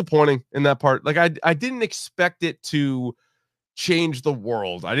just disappointing in that part. Like I didn't expect it to change the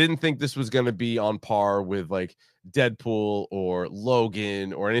world. I didn't think this was going to be on par with like Deadpool or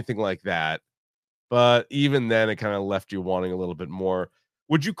Logan or anything like that. But even then, it kind of left you wanting a little bit more.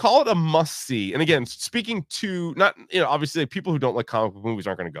 Would you call it a must-see? And again, speaking to not, obviously people who don't like comic book movies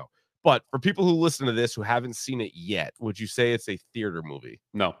aren't going to go. But for people who listen to this who haven't seen it yet, would you say it's a theater movie?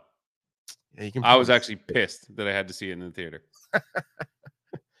 No. Yeah, you can. I was actually pissed that I had to see it in the theater.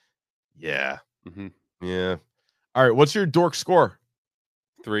 Yeah. Mm-hmm. Yeah. All right. What's your dork score?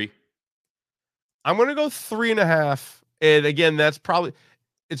 3. I'm going to go 3.5. And again, that's probably...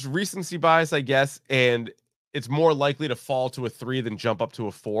 It's recency bias, I guess, and it's more likely to fall to a 3 than jump up to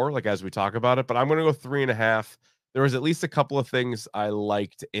a 4, like as we talk about it. But I'm going to go 3.5. There was at least a couple of things I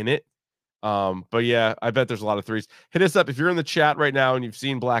liked in it. But yeah, I bet there's a lot of 3s. Hit us up if you're in the chat right now and you've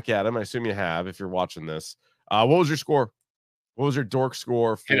seen Black Adam. I assume you have if you're watching this. What was your score? What was your dork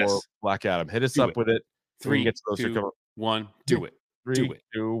score for Black Adam? Hit us up with it. 3, 2, 1. Do it. 3,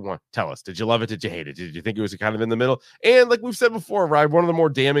 2, 1. Tell us. Did you love it? Did you hate it? Did you think it was kind of in the middle? And like we've said before, right? One of the more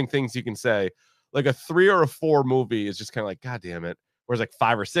damning things you can say, like a 3 or a 4 movie is just kind of like, God damn it. Whereas like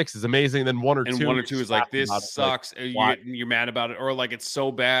 5 or 6 is amazing. Then 1 or 2. And 1 or 2 is like, this sucks. Like, you're mad about it. Or like, it's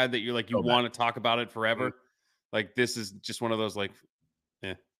so bad that you're like, you want to talk about it forever. Mm-hmm. Like, this is just one of those like,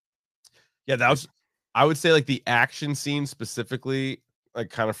 yeah, that was, I would say like the action scene specifically,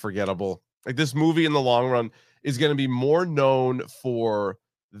 like kind of forgettable. Like this movie in the long run is going to be more known for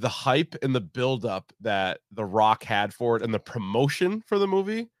the hype and the buildup that The Rock had for it and the promotion for the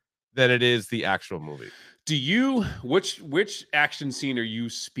movie than it is the actual movie. Do you, which action scene are you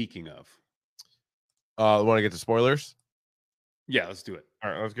speaking of? Want to get to spoilers? Yeah, let's do it. All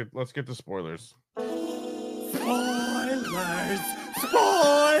right, let's get to spoilers. Spoilers!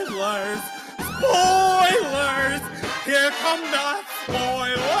 Here come the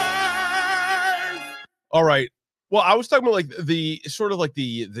spoilers! All right. Well, I was talking about like the sort of like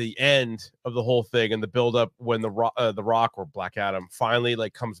the end of the whole thing and the buildup when the Rock or Black Adam finally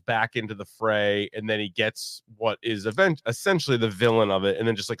like comes back into the fray, and then he gets what is essentially the villain of it, and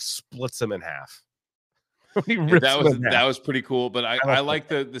then just like splits him in half. That was pretty cool. But I like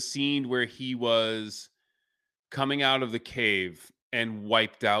the scene where he was coming out of the cave and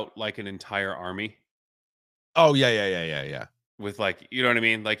wiped out like an entire army. Oh yeah. With like, you know what I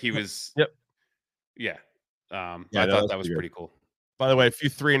mean? Like he was. Yep. Yeah. I thought that was pretty cool. By the way, a few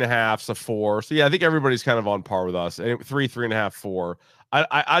 3.5s, a 4. So yeah, I think everybody's kind of on par with us. 3, 3.5, 4.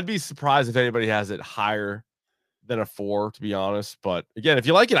 I'd be surprised if anybody has it higher than a 4, to be honest. But again, if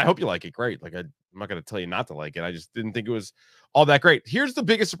you like it, I hope you like it. Great. Like I'm not going to tell you not to like it. I just didn't think it was all that great. Here's the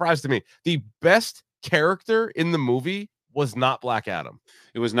biggest surprise to me: the best character in the movie was not Black Adam.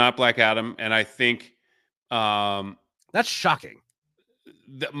 It was not Black Adam, and I think that's shocking.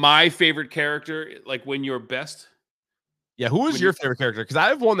 My favorite character, like when you're best. Yeah, who is your favorite character? Because I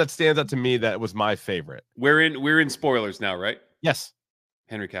have one that stands out to me that was my favorite. We're in spoilers now, right? Yes.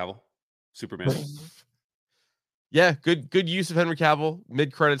 Henry Cavill, Superman. Yeah, good use of Henry Cavill.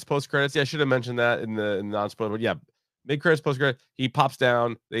 Mid credits, post credits. Yeah, I should have mentioned that in the non-spoiler. But yeah, mid credits, post credits. He pops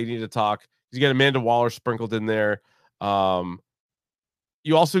down. They need to talk. You get Amanda Waller sprinkled in there. You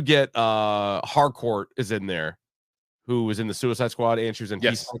also get Harcourt is in there, who was in the Suicide Squad, and she was in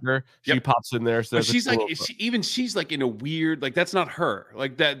Peacemaker. She pops in there. So but she's like, she's like in a weird, like that's not her.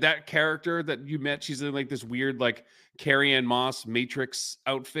 Like that character that you met, she's in like this weird, like Carrie Ann Moss Matrix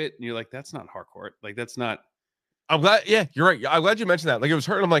outfit, and you're like, that's not Harcourt. Like, that's not. I'm glad. Yeah, you're right. I'm glad you mentioned that. Like, it was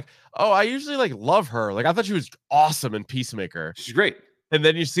her, and I'm like, oh, I usually like love her. Like, I thought she was awesome in Peacemaker, She's great. and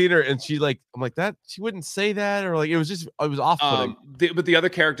then you seen her, and she like, I'm like that. She wouldn't say that, or like, it was off-putting. But the other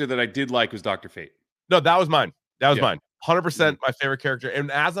character that I did like was Dr. Fate. No, that was mine. That was Yeah. mine. 100% my favorite character. And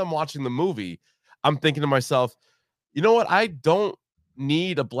as I'm watching the movie, I'm thinking to myself, you know what? I don't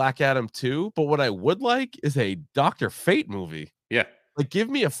need a Black Adam 2, but what I would like is a Dr. Fate movie. Yeah. Like, give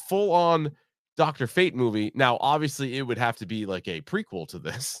me a full-on Dr. Fate movie. Now, obviously, it would have to be like a prequel to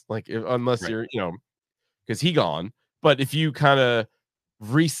this, like unless you're, because he gone. But if you kind of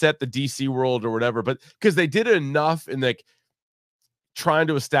reset the DC world or whatever, but because they did enough in like trying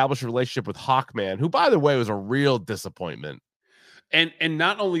to establish a relationship with Hawkman, who, by the way, was a real disappointment. And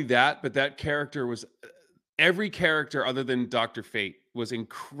not only that, but that character was every character other than Dr. Fate was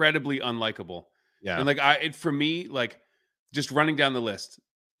incredibly unlikable. Yeah. And like for me, like just running down the list,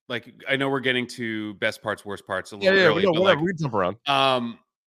 like I know we're getting to best parts, worst parts a little early, but like, we jump around.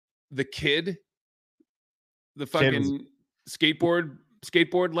 The kid, the fucking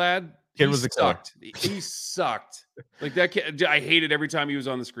skateboard lad, Kid was a killer. He sucked. Like that kid, I hated every time he was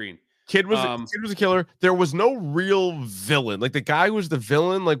on the screen. Kid was a killer. There was no real villain. Like the guy who was the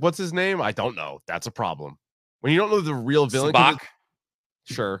villain, like what's his name? I don't know. That's a problem. When you don't know the real villain.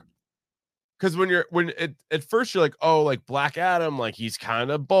 Sure. Because at first you're like, oh, like Black Adam, like he's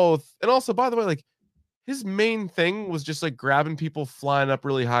kind of both. And also, by the way, like his main thing was just like grabbing people flying up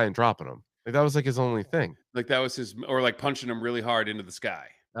really high and dropping them. Like that was like his only thing. Like that was his, or like punching him really hard into the sky.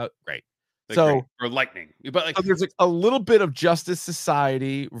 Great. Like, so or lightning. But like, so there's like a little bit of Justice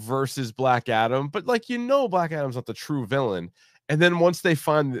Society versus Black Adam, but like Black Adam's not the true villain. And then once they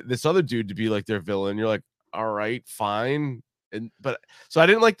find this other dude to be like their villain, you're like, all right, fine. But I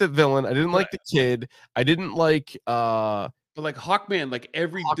didn't like the villain. I didn't like the kid. I didn't like but like Hawkman, like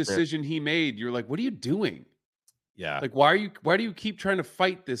every decision he made, you're like, what are you doing? Yeah. Like, why do you keep trying to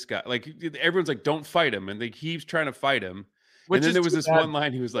fight this guy? Like everyone's like, don't fight him. And he keeps trying to fight him. And then there was this one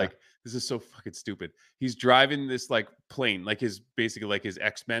line, he was like, this is so fucking stupid. He's driving this like plane, like basically like his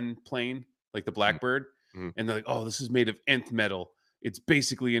X-Men plane, like the Blackbird. Mm-hmm. And they're like, oh, this is made of nth metal. It's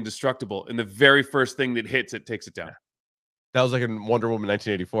basically indestructible. And the very first thing that hits it takes it down. That was like in Wonder Woman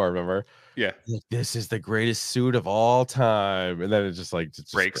 1984, remember? Yeah. Like, this is the greatest suit of all time. And then it just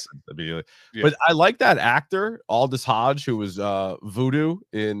breaks immediately. Yeah. But I like that actor, Aldous Hodge, who was Voodoo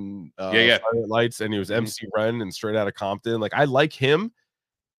in Silent Lights, and he was MC Ren and Straight Outta Compton. Like, I like him.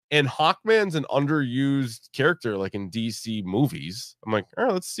 And Hawkman's an underused character, like in DC movies. I'm like, all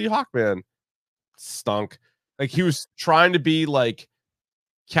right, let's see Hawkman. Stunk. Like, he was trying to be like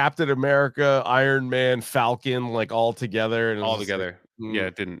Captain America, Iron Man, Falcon, like all together and all together. Like, yeah,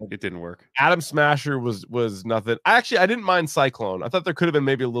 it didn't work. Adam Smasher was nothing. I didn't mind Cyclone. I thought there could have been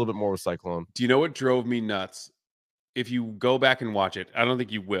maybe a little bit more with Cyclone. Do you know what drove me nuts? If you go back and watch it, I don't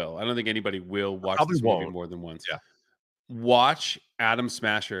think you will. I don't think anybody will watch this movie more than once. Yeah. Watch Adam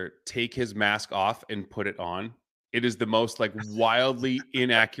Smasher take his mask off and put it on. It is the most like wildly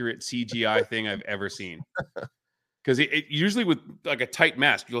inaccurate CGI thing I've ever seen. Because it usually with like a tight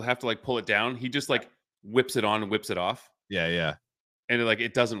mask, you'll have to like pull it down. He just like whips it on and whips it off. Yeah. And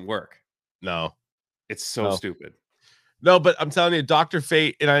it doesn't work. No. It's so stupid. No, but I'm telling you, Dr.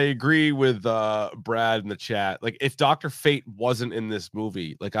 Fate, and I agree with Brad in the chat. Like, if Dr. Fate wasn't in this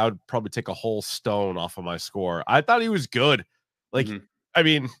movie, like I would probably take a whole stone off of my score. I thought he was good. Like, I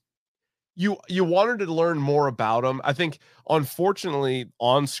mean, you wanted to learn more about him. I think, unfortunately,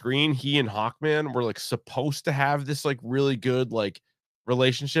 on screen, he and Hawkman were like supposed to have this like really good like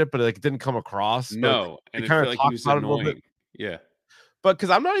relationship, but it didn't come across. No, and it kind of like he was annoying. Yeah. But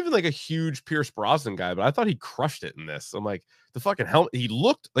because I'm not even like a huge Pierce Brosnan guy, but I thought he crushed it in this. I'm like, the fucking helmet, he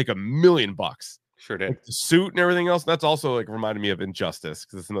looked like $1 million. Sure did. Like the suit and everything else. That's also like reminded me of Injustice,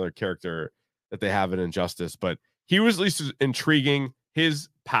 because it's another character that they have in Injustice. But he was at least intriguing. His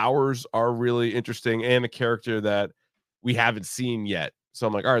powers are really interesting, and a character that we haven't seen yet. So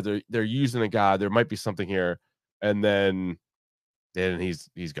I'm like, all right, they're using a guy. There might be something here. And then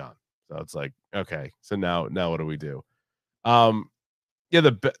he's gone. So it's like, okay, so now what do we do? Yeah,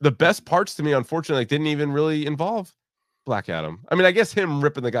 the best parts to me, unfortunately, didn't even really involve Black Adam. I mean, I guess him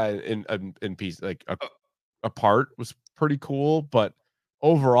ripping the guy in piece, like apart, was pretty cool. But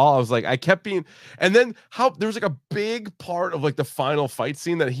overall, I was like, I kept being, and then there was like a big part of like the final fight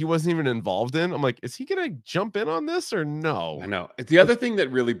scene that he wasn't even involved in. I'm like, is he gonna jump in on this or no? I know. The other thing that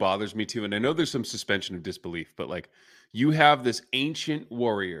really bothers me too, and I know there's some suspension of disbelief, but like you have this ancient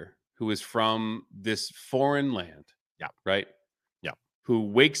warrior who is from this foreign land. Yeah. Right. Yeah. Who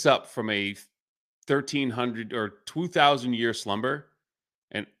wakes up from a 1,300 or 2,000 year slumber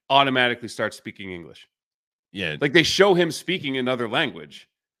and automatically starts speaking English. Yeah. Like they show him speaking another language.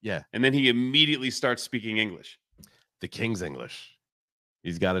 Yeah. And then he immediately starts speaking English. The King's English.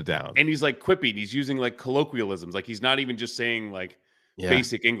 He's got it down. And he's like quipping. He's using like colloquialisms. Like he's not even just saying like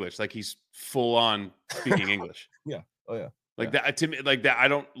basic English. Like he's full on speaking English. Yeah. Oh yeah. Like that to me, like that. I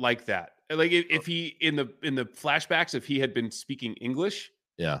don't like that. Like if he in the flashbacks, if he had been speaking English,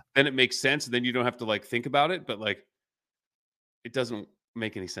 yeah, then it makes sense. And then you don't have to like think about it. But like, it doesn't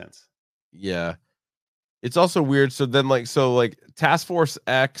make any sense. Yeah. It's also weird. So Task Force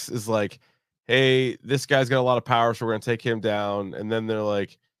X is like, hey, this guy's got a lot of power, so we're gonna take him down. And then they're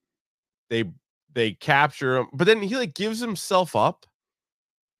like, they capture him, but then he like gives himself up.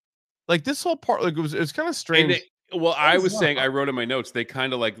 Like this whole part, like it was kind of strange. Well, I was saying, I wrote in my notes, they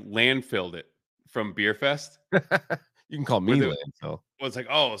kind of like landfilled it from Beer Fest. You can call me landfill. Well, it's like,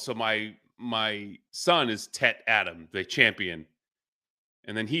 oh, so my son is Tet Adam, the champion,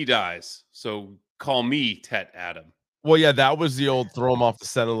 and then he dies. So call me Tet Adam. Well, yeah, that was the old throw him off the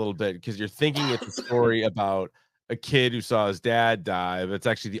scent a little bit because you're thinking it's a story about a kid who saw his dad die, but it's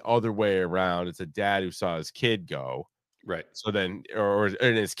actually the other way around. It's a dad who saw his kid go. Right. So then,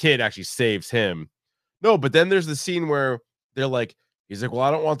 and his kid actually saves him. No, but then there's the scene where they're like, he's like, well, I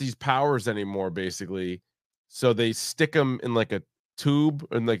don't want these powers anymore, basically. So they stick him in like a tube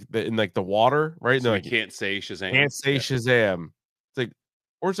in like the water, right? So like, can't say Shazam. Can't say Shazam. It's like,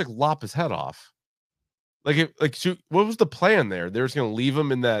 or it's like lop his head off. Like, what was the plan there? They're just gonna leave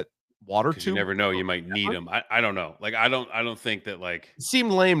him in that water tube. You never know. You might need him. I don't know. Like, I don't think that like it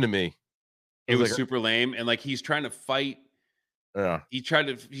seemed lame to me. It was like, super lame, and like he's trying to fight. Yeah, he's trying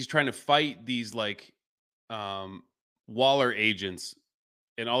to fight these like Waller agents,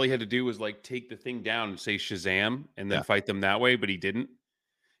 and all he had to do was like take the thing down and say Shazam, and then fight them that way. But he didn't.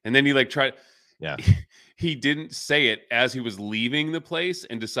 And then he like tried. Yeah, he didn't say it as he was leaving the place,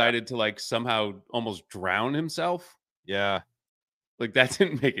 and decided to like somehow almost drown himself. Yeah, like that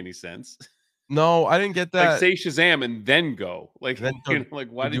didn't make any sense. No, I didn't get that. Like say Shazam and then go. Like then like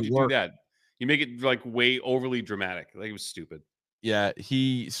why did you do that? You make it like way overly dramatic. Like it was stupid. Yeah,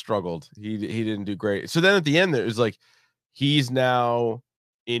 he struggled. He didn't do great. So then at the end, it was like he's now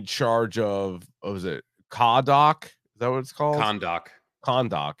in charge of what was it? Kahndaq? Is that what it's called?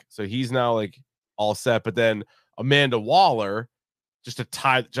 Kahndaq. So he's now like all set. But then Amanda Waller, just to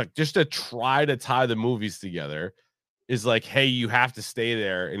try to tie the movies together, is like, hey, you have to stay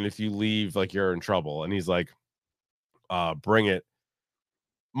there, and if you leave, like you're in trouble. And he's like, bring it.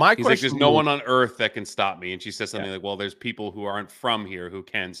 He's like, there's no one on earth that can stop me. And she says something like, well, there's people who aren't from here who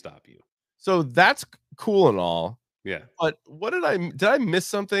can stop you. So that's cool and all. Yeah. But did I miss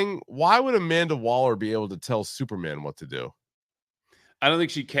something? Why would Amanda Waller be able to tell Superman what to do? I don't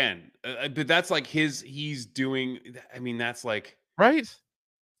think she can. But that's like he's doing, I mean, that's like. Right.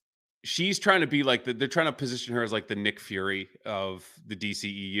 She's trying to be like they're trying to position her as like the Nick Fury of the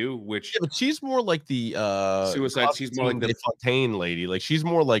DCEU, which but she's more like the Suicide. She's more like the Fontaine lady. Like she's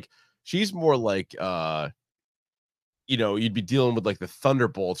more like you'd be dealing with like the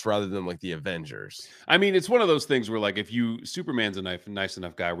Thunderbolts rather than like the Avengers. I mean, it's one of those things where like if Superman's a nice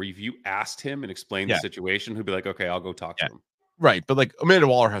enough guy where if you asked him and explained the situation, he'd be like, okay, I'll go talk to him. Right, but like Amanda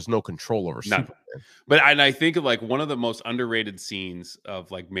Waller has no control over Superman. But I think of like one of the most underrated scenes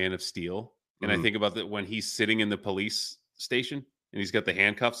of like Man of Steel, and I think about that when he's sitting in the police station and he's got the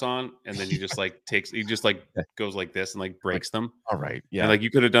handcuffs on, and then he just like goes like this and like breaks them. All right, yeah. And like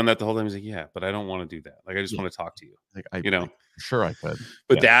you could have done that the whole time. He's like, yeah, but I don't want to do that. Like I just want to talk to you. Like sure I could.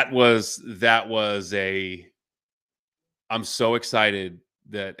 But that was I'm so excited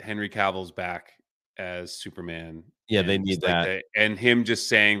that Henry Cavill's back as Superman. Yeah, they need that. And him just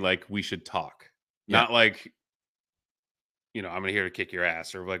saying like we should talk. Not like I'm here to kick your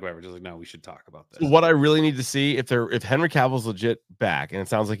ass or like whatever. Just like, no, we should talk about this. What I really need to see if Henry Cavill's legit back, and it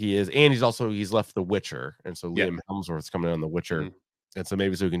sounds like he is, and he's left The Witcher, and so Liam Hemsworth's coming on The Witcher, and so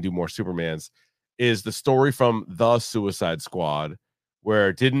maybe so we can do more Supermans. Is the story from the Suicide Squad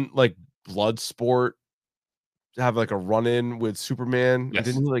where didn't like Bloodsport have like a run-in with Superman? Yes.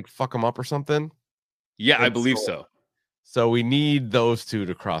 Didn't he like fuck him up or something? Yeah, I believe so. So we need those two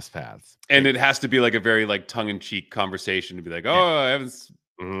to cross paths. And it has to be like a very like tongue-in-cheek conversation to be like, oh, I haven't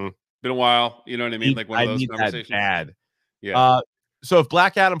been a while. You know what I mean? Like one of those conversations. That bad. Yeah. So if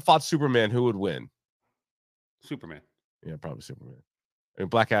Black Adam fought Superman, who would win? Superman. Yeah, probably Superman. I mean,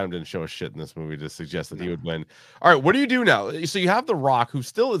 Black Adam didn't show us shit in this movie to suggest that he would win. All right, what do you do now? So you have The Rock, who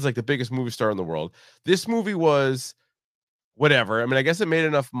still is like the biggest movie star in the world. This movie was whatever. I mean, I guess it made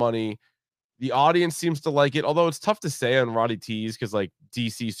enough money. The audience seems to like it, although it's tough to say on Roddy T's because like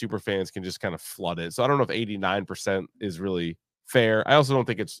DC super fans can just kind of flood it. So I don't know if 89% is really fair. I also don't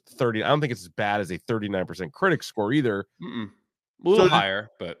think it's 30. I don't think it's as bad as a 39% critic score either. A little higher,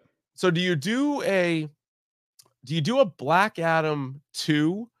 but so do you do a Black Adam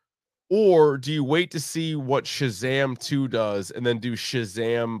 2, or do you wait to see what Shazam 2 does and then do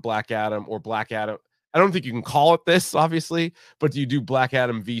Shazam Black Adam or Black Adam? I don't think you can call it this, obviously, but do you do Black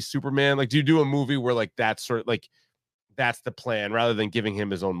Adam v Superman? Like, do you do a movie where like that's sort of like that's the plan rather than giving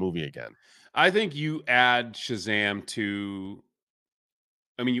him his own movie again? I think you add Shazam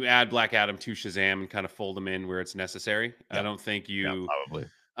you add Black Adam to Shazam and kind of fold them in where it's necessary. Yeah. I don't think you probably.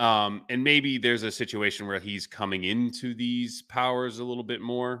 And maybe there's a situation where he's coming into these powers a little bit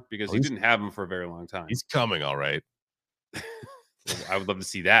more because he didn't have them for a very long time. He's coming, all right. I would love to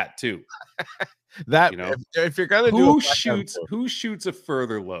see that too. That if you're gonna do who shoots a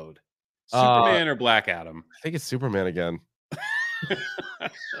further load, Superman or Black Adam? I think it's Superman again. I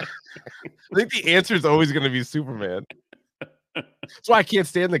think the answer is always going to be Superman. That's why I can't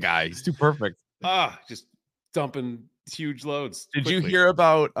stand the guy. He's too perfect. Just dumping huge loads. Did you hear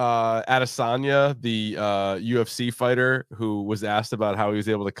about Adesanya, the UFC fighter who was asked about how he was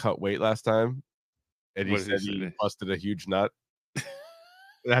able to cut weight last time? And he said he busted a huge nut.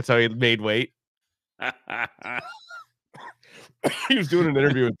 That's how he made weight. He was doing an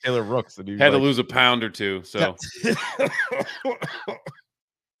interview with Taylor Rooks and he had to lose a pound or two. So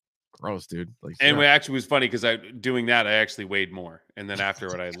gross, dude. Like, and it actually was funny because I actually weighed more, and then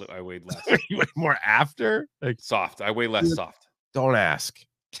afterward I weighed less. You weighed more after? Like soft. I weigh less soft. Don't ask.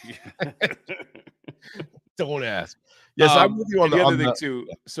 Don't ask. Yes, I'm with you on the other thing too.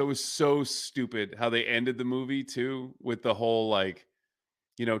 So it was so stupid how they ended the movie too with the whole like,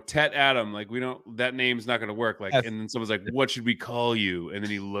 Tet Adam, like that name's not going to work. Like, and then someone's like, "What should we call you?" And then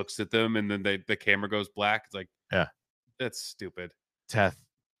he looks at them, and then the camera goes black. It's like, yeah, that's stupid. Teth.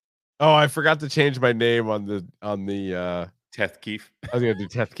 Oh, I forgot to change my name on the Teth Keefe. I was gonna do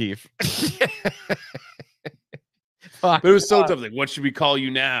Teth Keefe. But it was so tough. Like, what should we call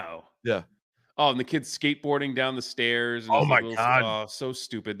you now? Yeah. Oh, and the kid's skateboarding down the stairs. And oh my god! Oh, so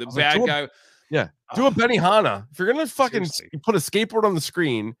stupid. The bad guy. Yeah, do a Benihana. If you're gonna fucking put a skateboard on the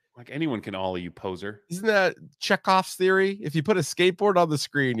screen, like anyone can ollie, you poser. Isn't that Chekhov's theory? If you put a skateboard on the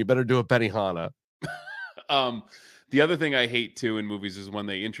screen, you better do a Benihana. The other thing I hate too in movies is when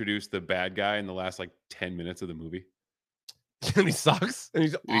they introduce the bad guy in the last like 10 minutes of the movie. And he sucks. And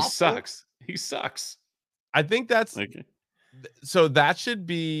he sucks. He sucks. I think that's so that should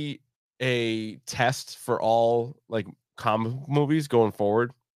be a test for all like comic movies going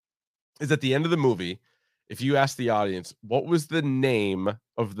forward. Is at the end of the movie, if you ask the audience, what was the name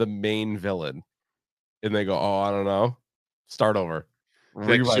of the main villain? And they go, oh, I don't know. Start over.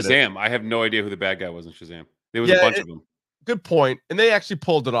 Like Shazam. I have no idea who the bad guy was in Shazam. There was a bunch of them. Good point. And they actually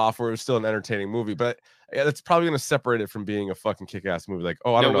pulled it off where it was still an entertaining movie, but that's probably going to separate it from being a fucking kick-ass movie. Like,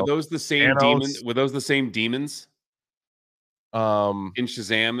 oh, I don't know. Were those the same demons? Were those the same demons? In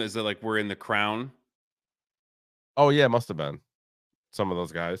Shazam, is it like we're in the Crown? Oh yeah, it must have been some of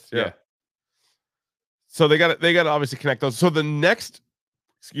those guys. Yeah. So they got to obviously connect those. So the next,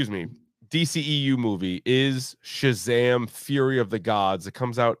 DCEU movie is Shazam: Fury of the Gods. It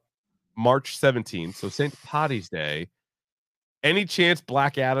comes out March 17th, so St. Paddy's Day. Any chance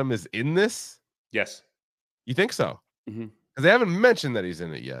Black Adam is in this? Yes. You think so? Mm-hmm. Because they haven't mentioned that he's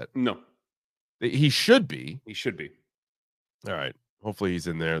in it yet. No. He should be. He should be. All right. Hopefully he's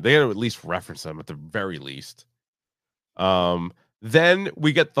in there. They got to at least reference him at the very least. Then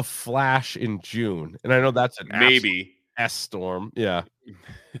we get The Flash in June. And I know that's an maybe S storm. Yeah.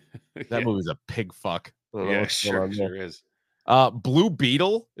 That movie's a pig fuck. Yeah, sure is. Blue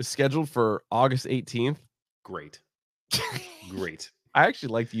Beetle is scheduled for August 18th. Great. I actually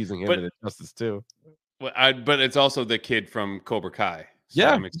liked using him in Injustice too. Well, but it's also the kid from Cobra Kai. So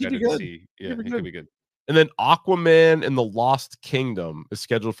yeah, I'm excited to see. Yeah, it could be good. And then Aquaman and the Lost Kingdom is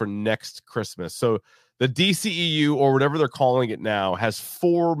scheduled for next Christmas. So the DCEU, or whatever they're calling it now, has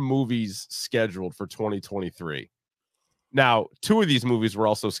 4 movies scheduled for 2023. Now, 2 of these movies were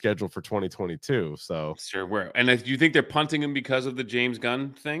also scheduled for 2022. So sure, where? And do you think they're punting him because of the James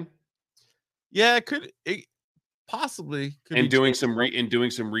Gunn thing? Yeah, possibly. And doing some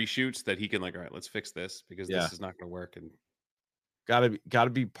reshoots that he can like, all right, let's fix this because this is not going to work. And gotta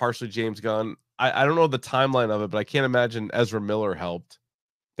be partially James Gunn. I don't know the timeline of it, but I can't imagine Ezra Miller helped.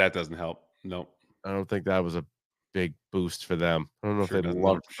 That doesn't help. Nope. I don't think that was a big boost for them. I don't know if they'd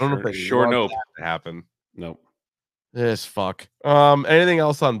love. I don't know if they nope to happen. Nope. This fuck. Anything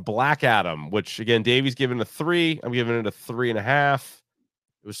else on Black Adam? Which again, Davey's giving a 3. I'm giving it a 3.5.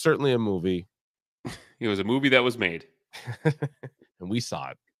 It was certainly a movie. It was a movie that was made. And we saw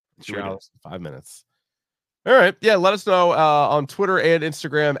it. Sure 2 did. hours, 5 minutes. All right. Yeah. Let us know on Twitter and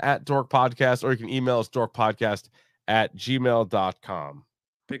Instagram at Dork Podcast, or you can email us dorkpodcast@gmail.com.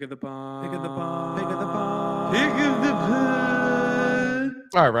 Pick of the bomb. Pick of the bomb. Pick of the bomb. Pick of the pod.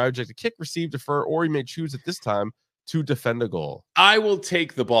 All right, Ryan, a kick, receive, defer, or you may choose at this time to defend a goal. I will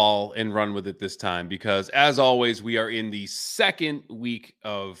take the ball and run with it this time because, as always, we are in the second week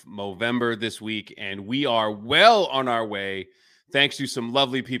of Movember this week, and we are well on our way. Thanks to some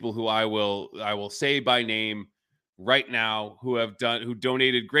lovely people who I will say by name right now who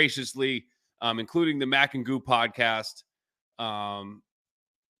donated graciously, including the Mac and Goo podcast.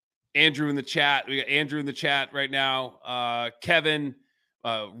 Andrew in the chat. We got Andrew in the chat right now. Kevin,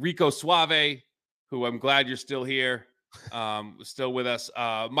 Rico Suave, who I'm glad you're still here, still with us.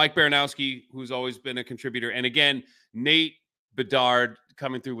 Mike Baranowski, who's always been a contributor. And again, Nate Bedard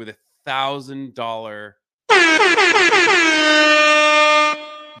coming through with $1,000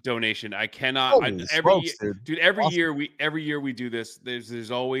 donation. I cannot. Every year we do this.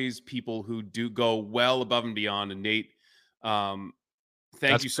 There's always people who do go well above and beyond. And Nate,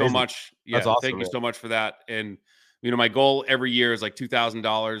 thank you so much. Yeah, That's awesome, thank you so much for that. And my goal every year is like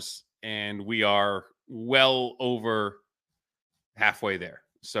 $2,000, and we are well over halfway there.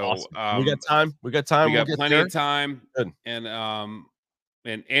 So awesome. We got time. We got plenty of time. Good.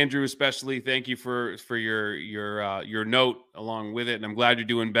 And Andrew especially, thank you for your note along with it, and I'm glad you're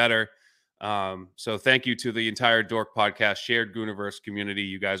doing better. So thank you to the entire Dork Podcast shared Gooniverse community.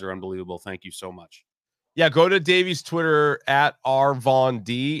 You guys are unbelievable. Thank you so much. Yeah, go to Davey's Twitter at rvond,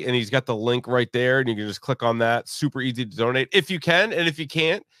 and he's got the link right there, and you can just click on that. Super easy to donate if you can, and if you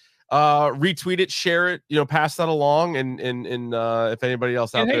can't, retweet it, share it, pass that along, and if anybody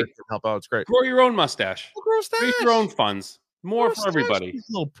else out there can help out, it's great. Grow your own mustache. Create your own funds. More for everybody. You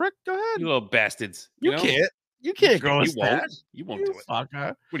little prick, go ahead. You little bastards. You can't grow a mustache. You won't do it.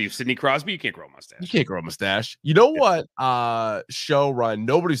 Fucker. What are you, Sidney Crosby? You can't grow a mustache. You can't grow a mustache. You know what show, Ryan,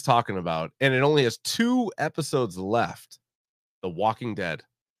 nobody's talking about, and it only has 2 episodes left. The Walking Dead.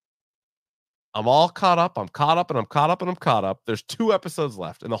 I'm all caught up. I'm caught up, and I'm caught up, and I'm caught up. There's 2 episodes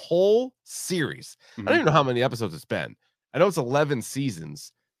left in the whole series. I don't even know how many episodes it's been. I know it's 11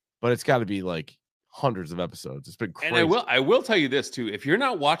 seasons, but it's got to be like hundreds of episodes. It's been crazy. And I will tell you this too. If you're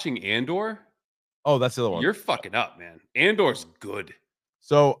not watching Andor, oh, that's the other one. You're fucking up, man. Andor's good.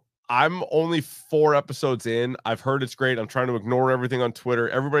 So I'm only 4 episodes in. I've heard it's great. I'm trying to ignore everything on Twitter.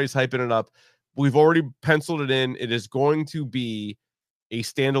 Everybody's hyping it up. We've already penciled it in. It is going to be a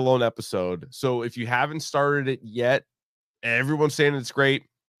standalone episode. So if you haven't started it yet, everyone's saying it's great.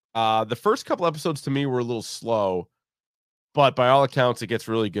 The first couple episodes to me were a little slow, but by all accounts, it gets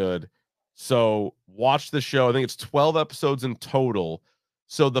really good. So watch the show. I think it's 12 episodes in total.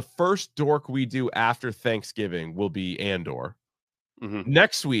 So the first dork we do after Thanksgiving will be Andor.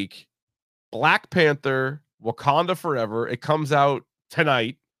 Next week, Black Panther, Wakanda Forever. It comes out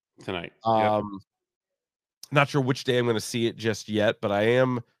tonight. Yep. Not sure which day I'm going to see it just yet, but I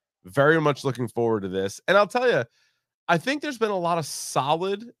am very much looking forward to this. And I'll tell you, I think there's been a lot of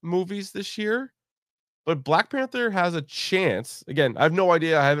solid movies this year, but Black Panther has a chance. Again, I have no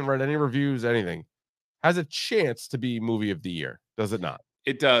idea. I haven't read any reviews, anything. Has a chance to be movie of the year. Does it not?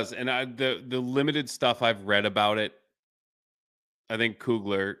 It does. And the limited stuff I've read about it, I think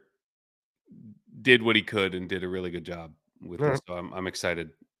Coogler did what he could and did a really good job with this. So I'm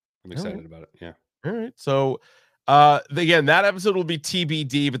excited. I'm excited about it. Yeah. All right. So again, that episode will be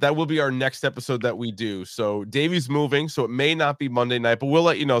TBD, but that will be our next episode that we do. So Davey's moving, so it may not be Monday night, but we'll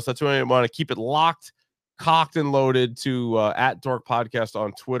let you know. So that's why I want to keep it locked, cocked, and loaded to at Dork Podcast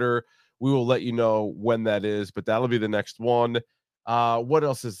on Twitter. We will let you know when that is, but that'll be the next one. What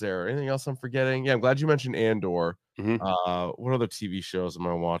else is there? Anything else I'm forgetting? Yeah, I'm glad you mentioned Andor. What other TV shows am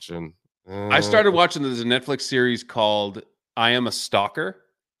I watching? I started watching. There's a Netflix series called I Am a Stalker.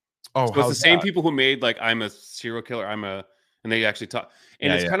 Oh, so it's the same people who made like I'm a Serial Killer. And they actually talk.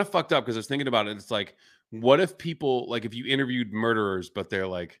 And it's kind of fucked up because I was thinking about it. It's like, what if people, like if you interviewed murderers, but they're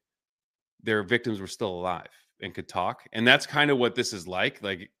like, their victims were still alive and could talk. And that's kind of what this is like.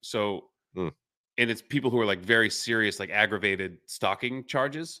 Like, so, and it's people who are like very serious, like aggravated stalking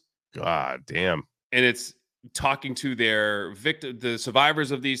charges. God damn. And it's talking to their victim, the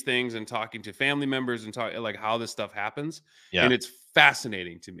survivors of these things, and talking to family members and talk like how this stuff happens. Yeah. And it's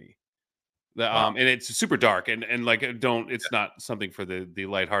fascinating to me. And it's super dark and like it's not something for the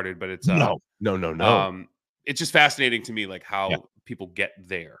lighthearted, but it's no. It's just fascinating to me, like how people get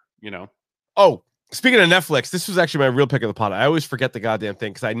there, you know? Oh, speaking of Netflix, this was actually my real pick of the pod. I always forget the goddamn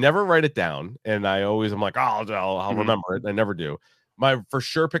thing because I never write it down, and I'm like, oh, I'll remember it. I never do. My for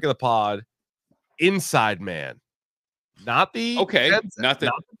sure pick of the pod Inside Man. Not the not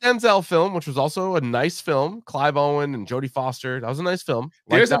the Denzel film, which was also a nice film. Clive Owen and Jodie Foster. That was a nice film.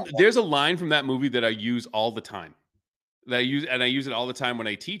 There's a line from that movie that I use all the time. I use it all the time when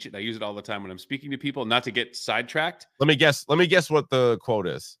I teach it. I use it all the time when I'm speaking to people. Not to get sidetracked. Let me guess what the quote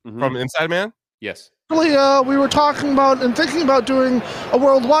is from Inside Man. Yes. We were talking about and thinking about doing a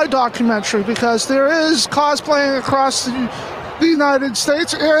worldwide documentary because there is cosplaying across the United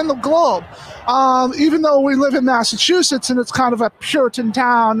States and the globe. Even though we live in Massachusetts and it's kind of a Puritan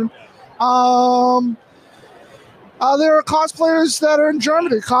town, there are cosplayers that are in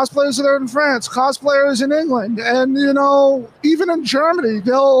Germany, cosplayers that are in France, cosplayers in England. And, even in Germany,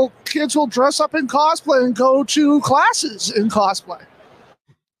 kids will dress up in cosplay and go to classes in cosplay.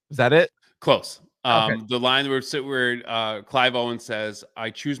 Is that it? Close. Okay. The line where Clive Owen says, "I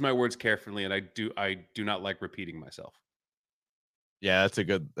choose my words carefully, and I do not like repeating myself." Yeah,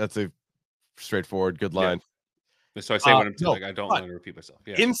 that's a straightforward, good line. Yeah. So I say when I'm like, I don't want to repeat myself.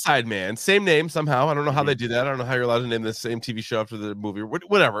 Yeah. Inside Man, same name somehow. I don't know how they do that. I don't know how you're allowed to name the same TV show after the movie or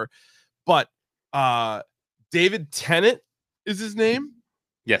whatever. But David Tennant is his name.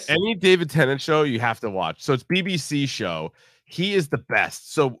 Yes. Any David Tennant show you have to watch. So it's BBC show. He is the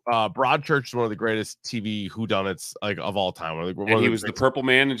best. So Broadchurch is one of the greatest TV whodunits of all time. He was the Purple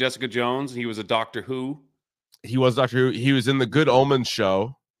Man in Jessica Jones. He was a Doctor Who. He was Doctor Who. He was in the Good Omens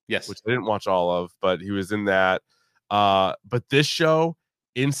show. Yes. Which I didn't watch all of, but he was in that. But this show,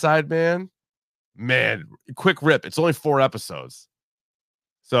 Inside Man, quick rip. It's only 4 episodes.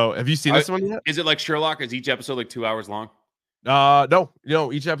 So have you seen this one yet? Is it like Sherlock? Is each episode like 2 hours long? No,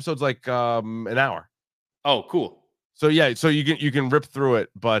 each episode's like an hour. Oh, cool. So yeah, so you can rip through it,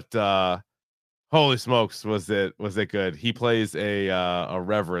 but holy smokes, was it good? He plays a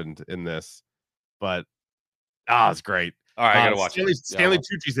reverend in this, but it's great. All right, I gotta watch it. Stanley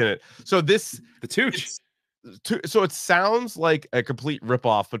Tucci's in it. So the Tucci. So it sounds like a complete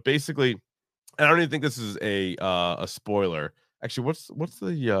ripoff, but basically, and I don't even think this is a spoiler. Actually, what's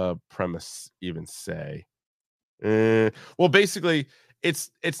the premise even say? Well, basically,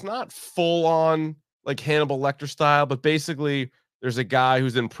 it's not full on like Hannibal Lecter style, but basically, there's a guy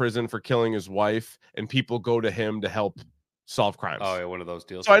who's in prison for killing his wife, and people go to him to help solve crimes. Oh yeah, one of those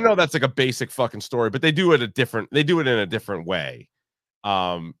deals. So I know that's like a basic fucking story, but they do it in a different way.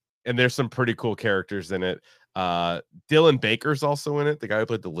 And there's some pretty cool characters in it. Dylan Baker's also in it, the guy who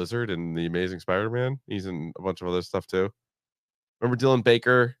played the Lizard in The Amazing Spider-Man. He's in a bunch of other stuff too. Remember Dylan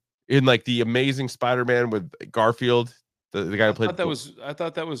Baker in like The Amazing Spider-Man with Garfield, the guy who played. I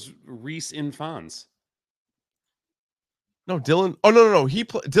thought that was Reese Infans. No, Dylan. Oh no.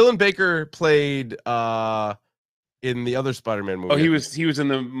 Dylan Baker played in the other Spider-Man movie. Oh, he was in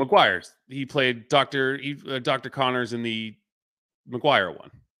the Maguires. He played Dr. Connors in the Maguire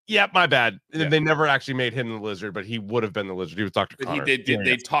one. Yeah, my bad. Yeah. They never actually made him the Lizard, but he would have been the Lizard. He was Dr. Connors.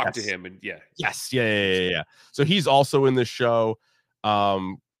 They talked to him, and Yes. So he's also in this show.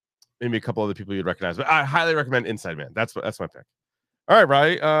 Maybe a couple other people you'd recognize, but I highly recommend Inside Man. That's my pick. All right,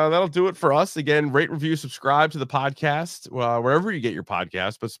 Bri. That'll do it for us. Again, rate, review, subscribe to the podcast wherever you get your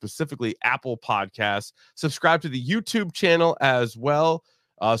podcast, but specifically Apple Podcasts. Subscribe to the YouTube channel as well,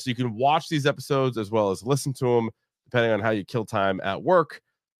 so you can watch these episodes as well as listen to them, depending on how you kill time at work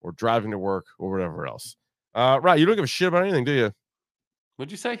or driving to work or whatever else. Right, you don't give a shit about anything, do you?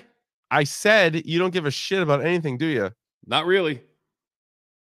 What'd you say? I said you don't give a shit about anything, do you? Not really.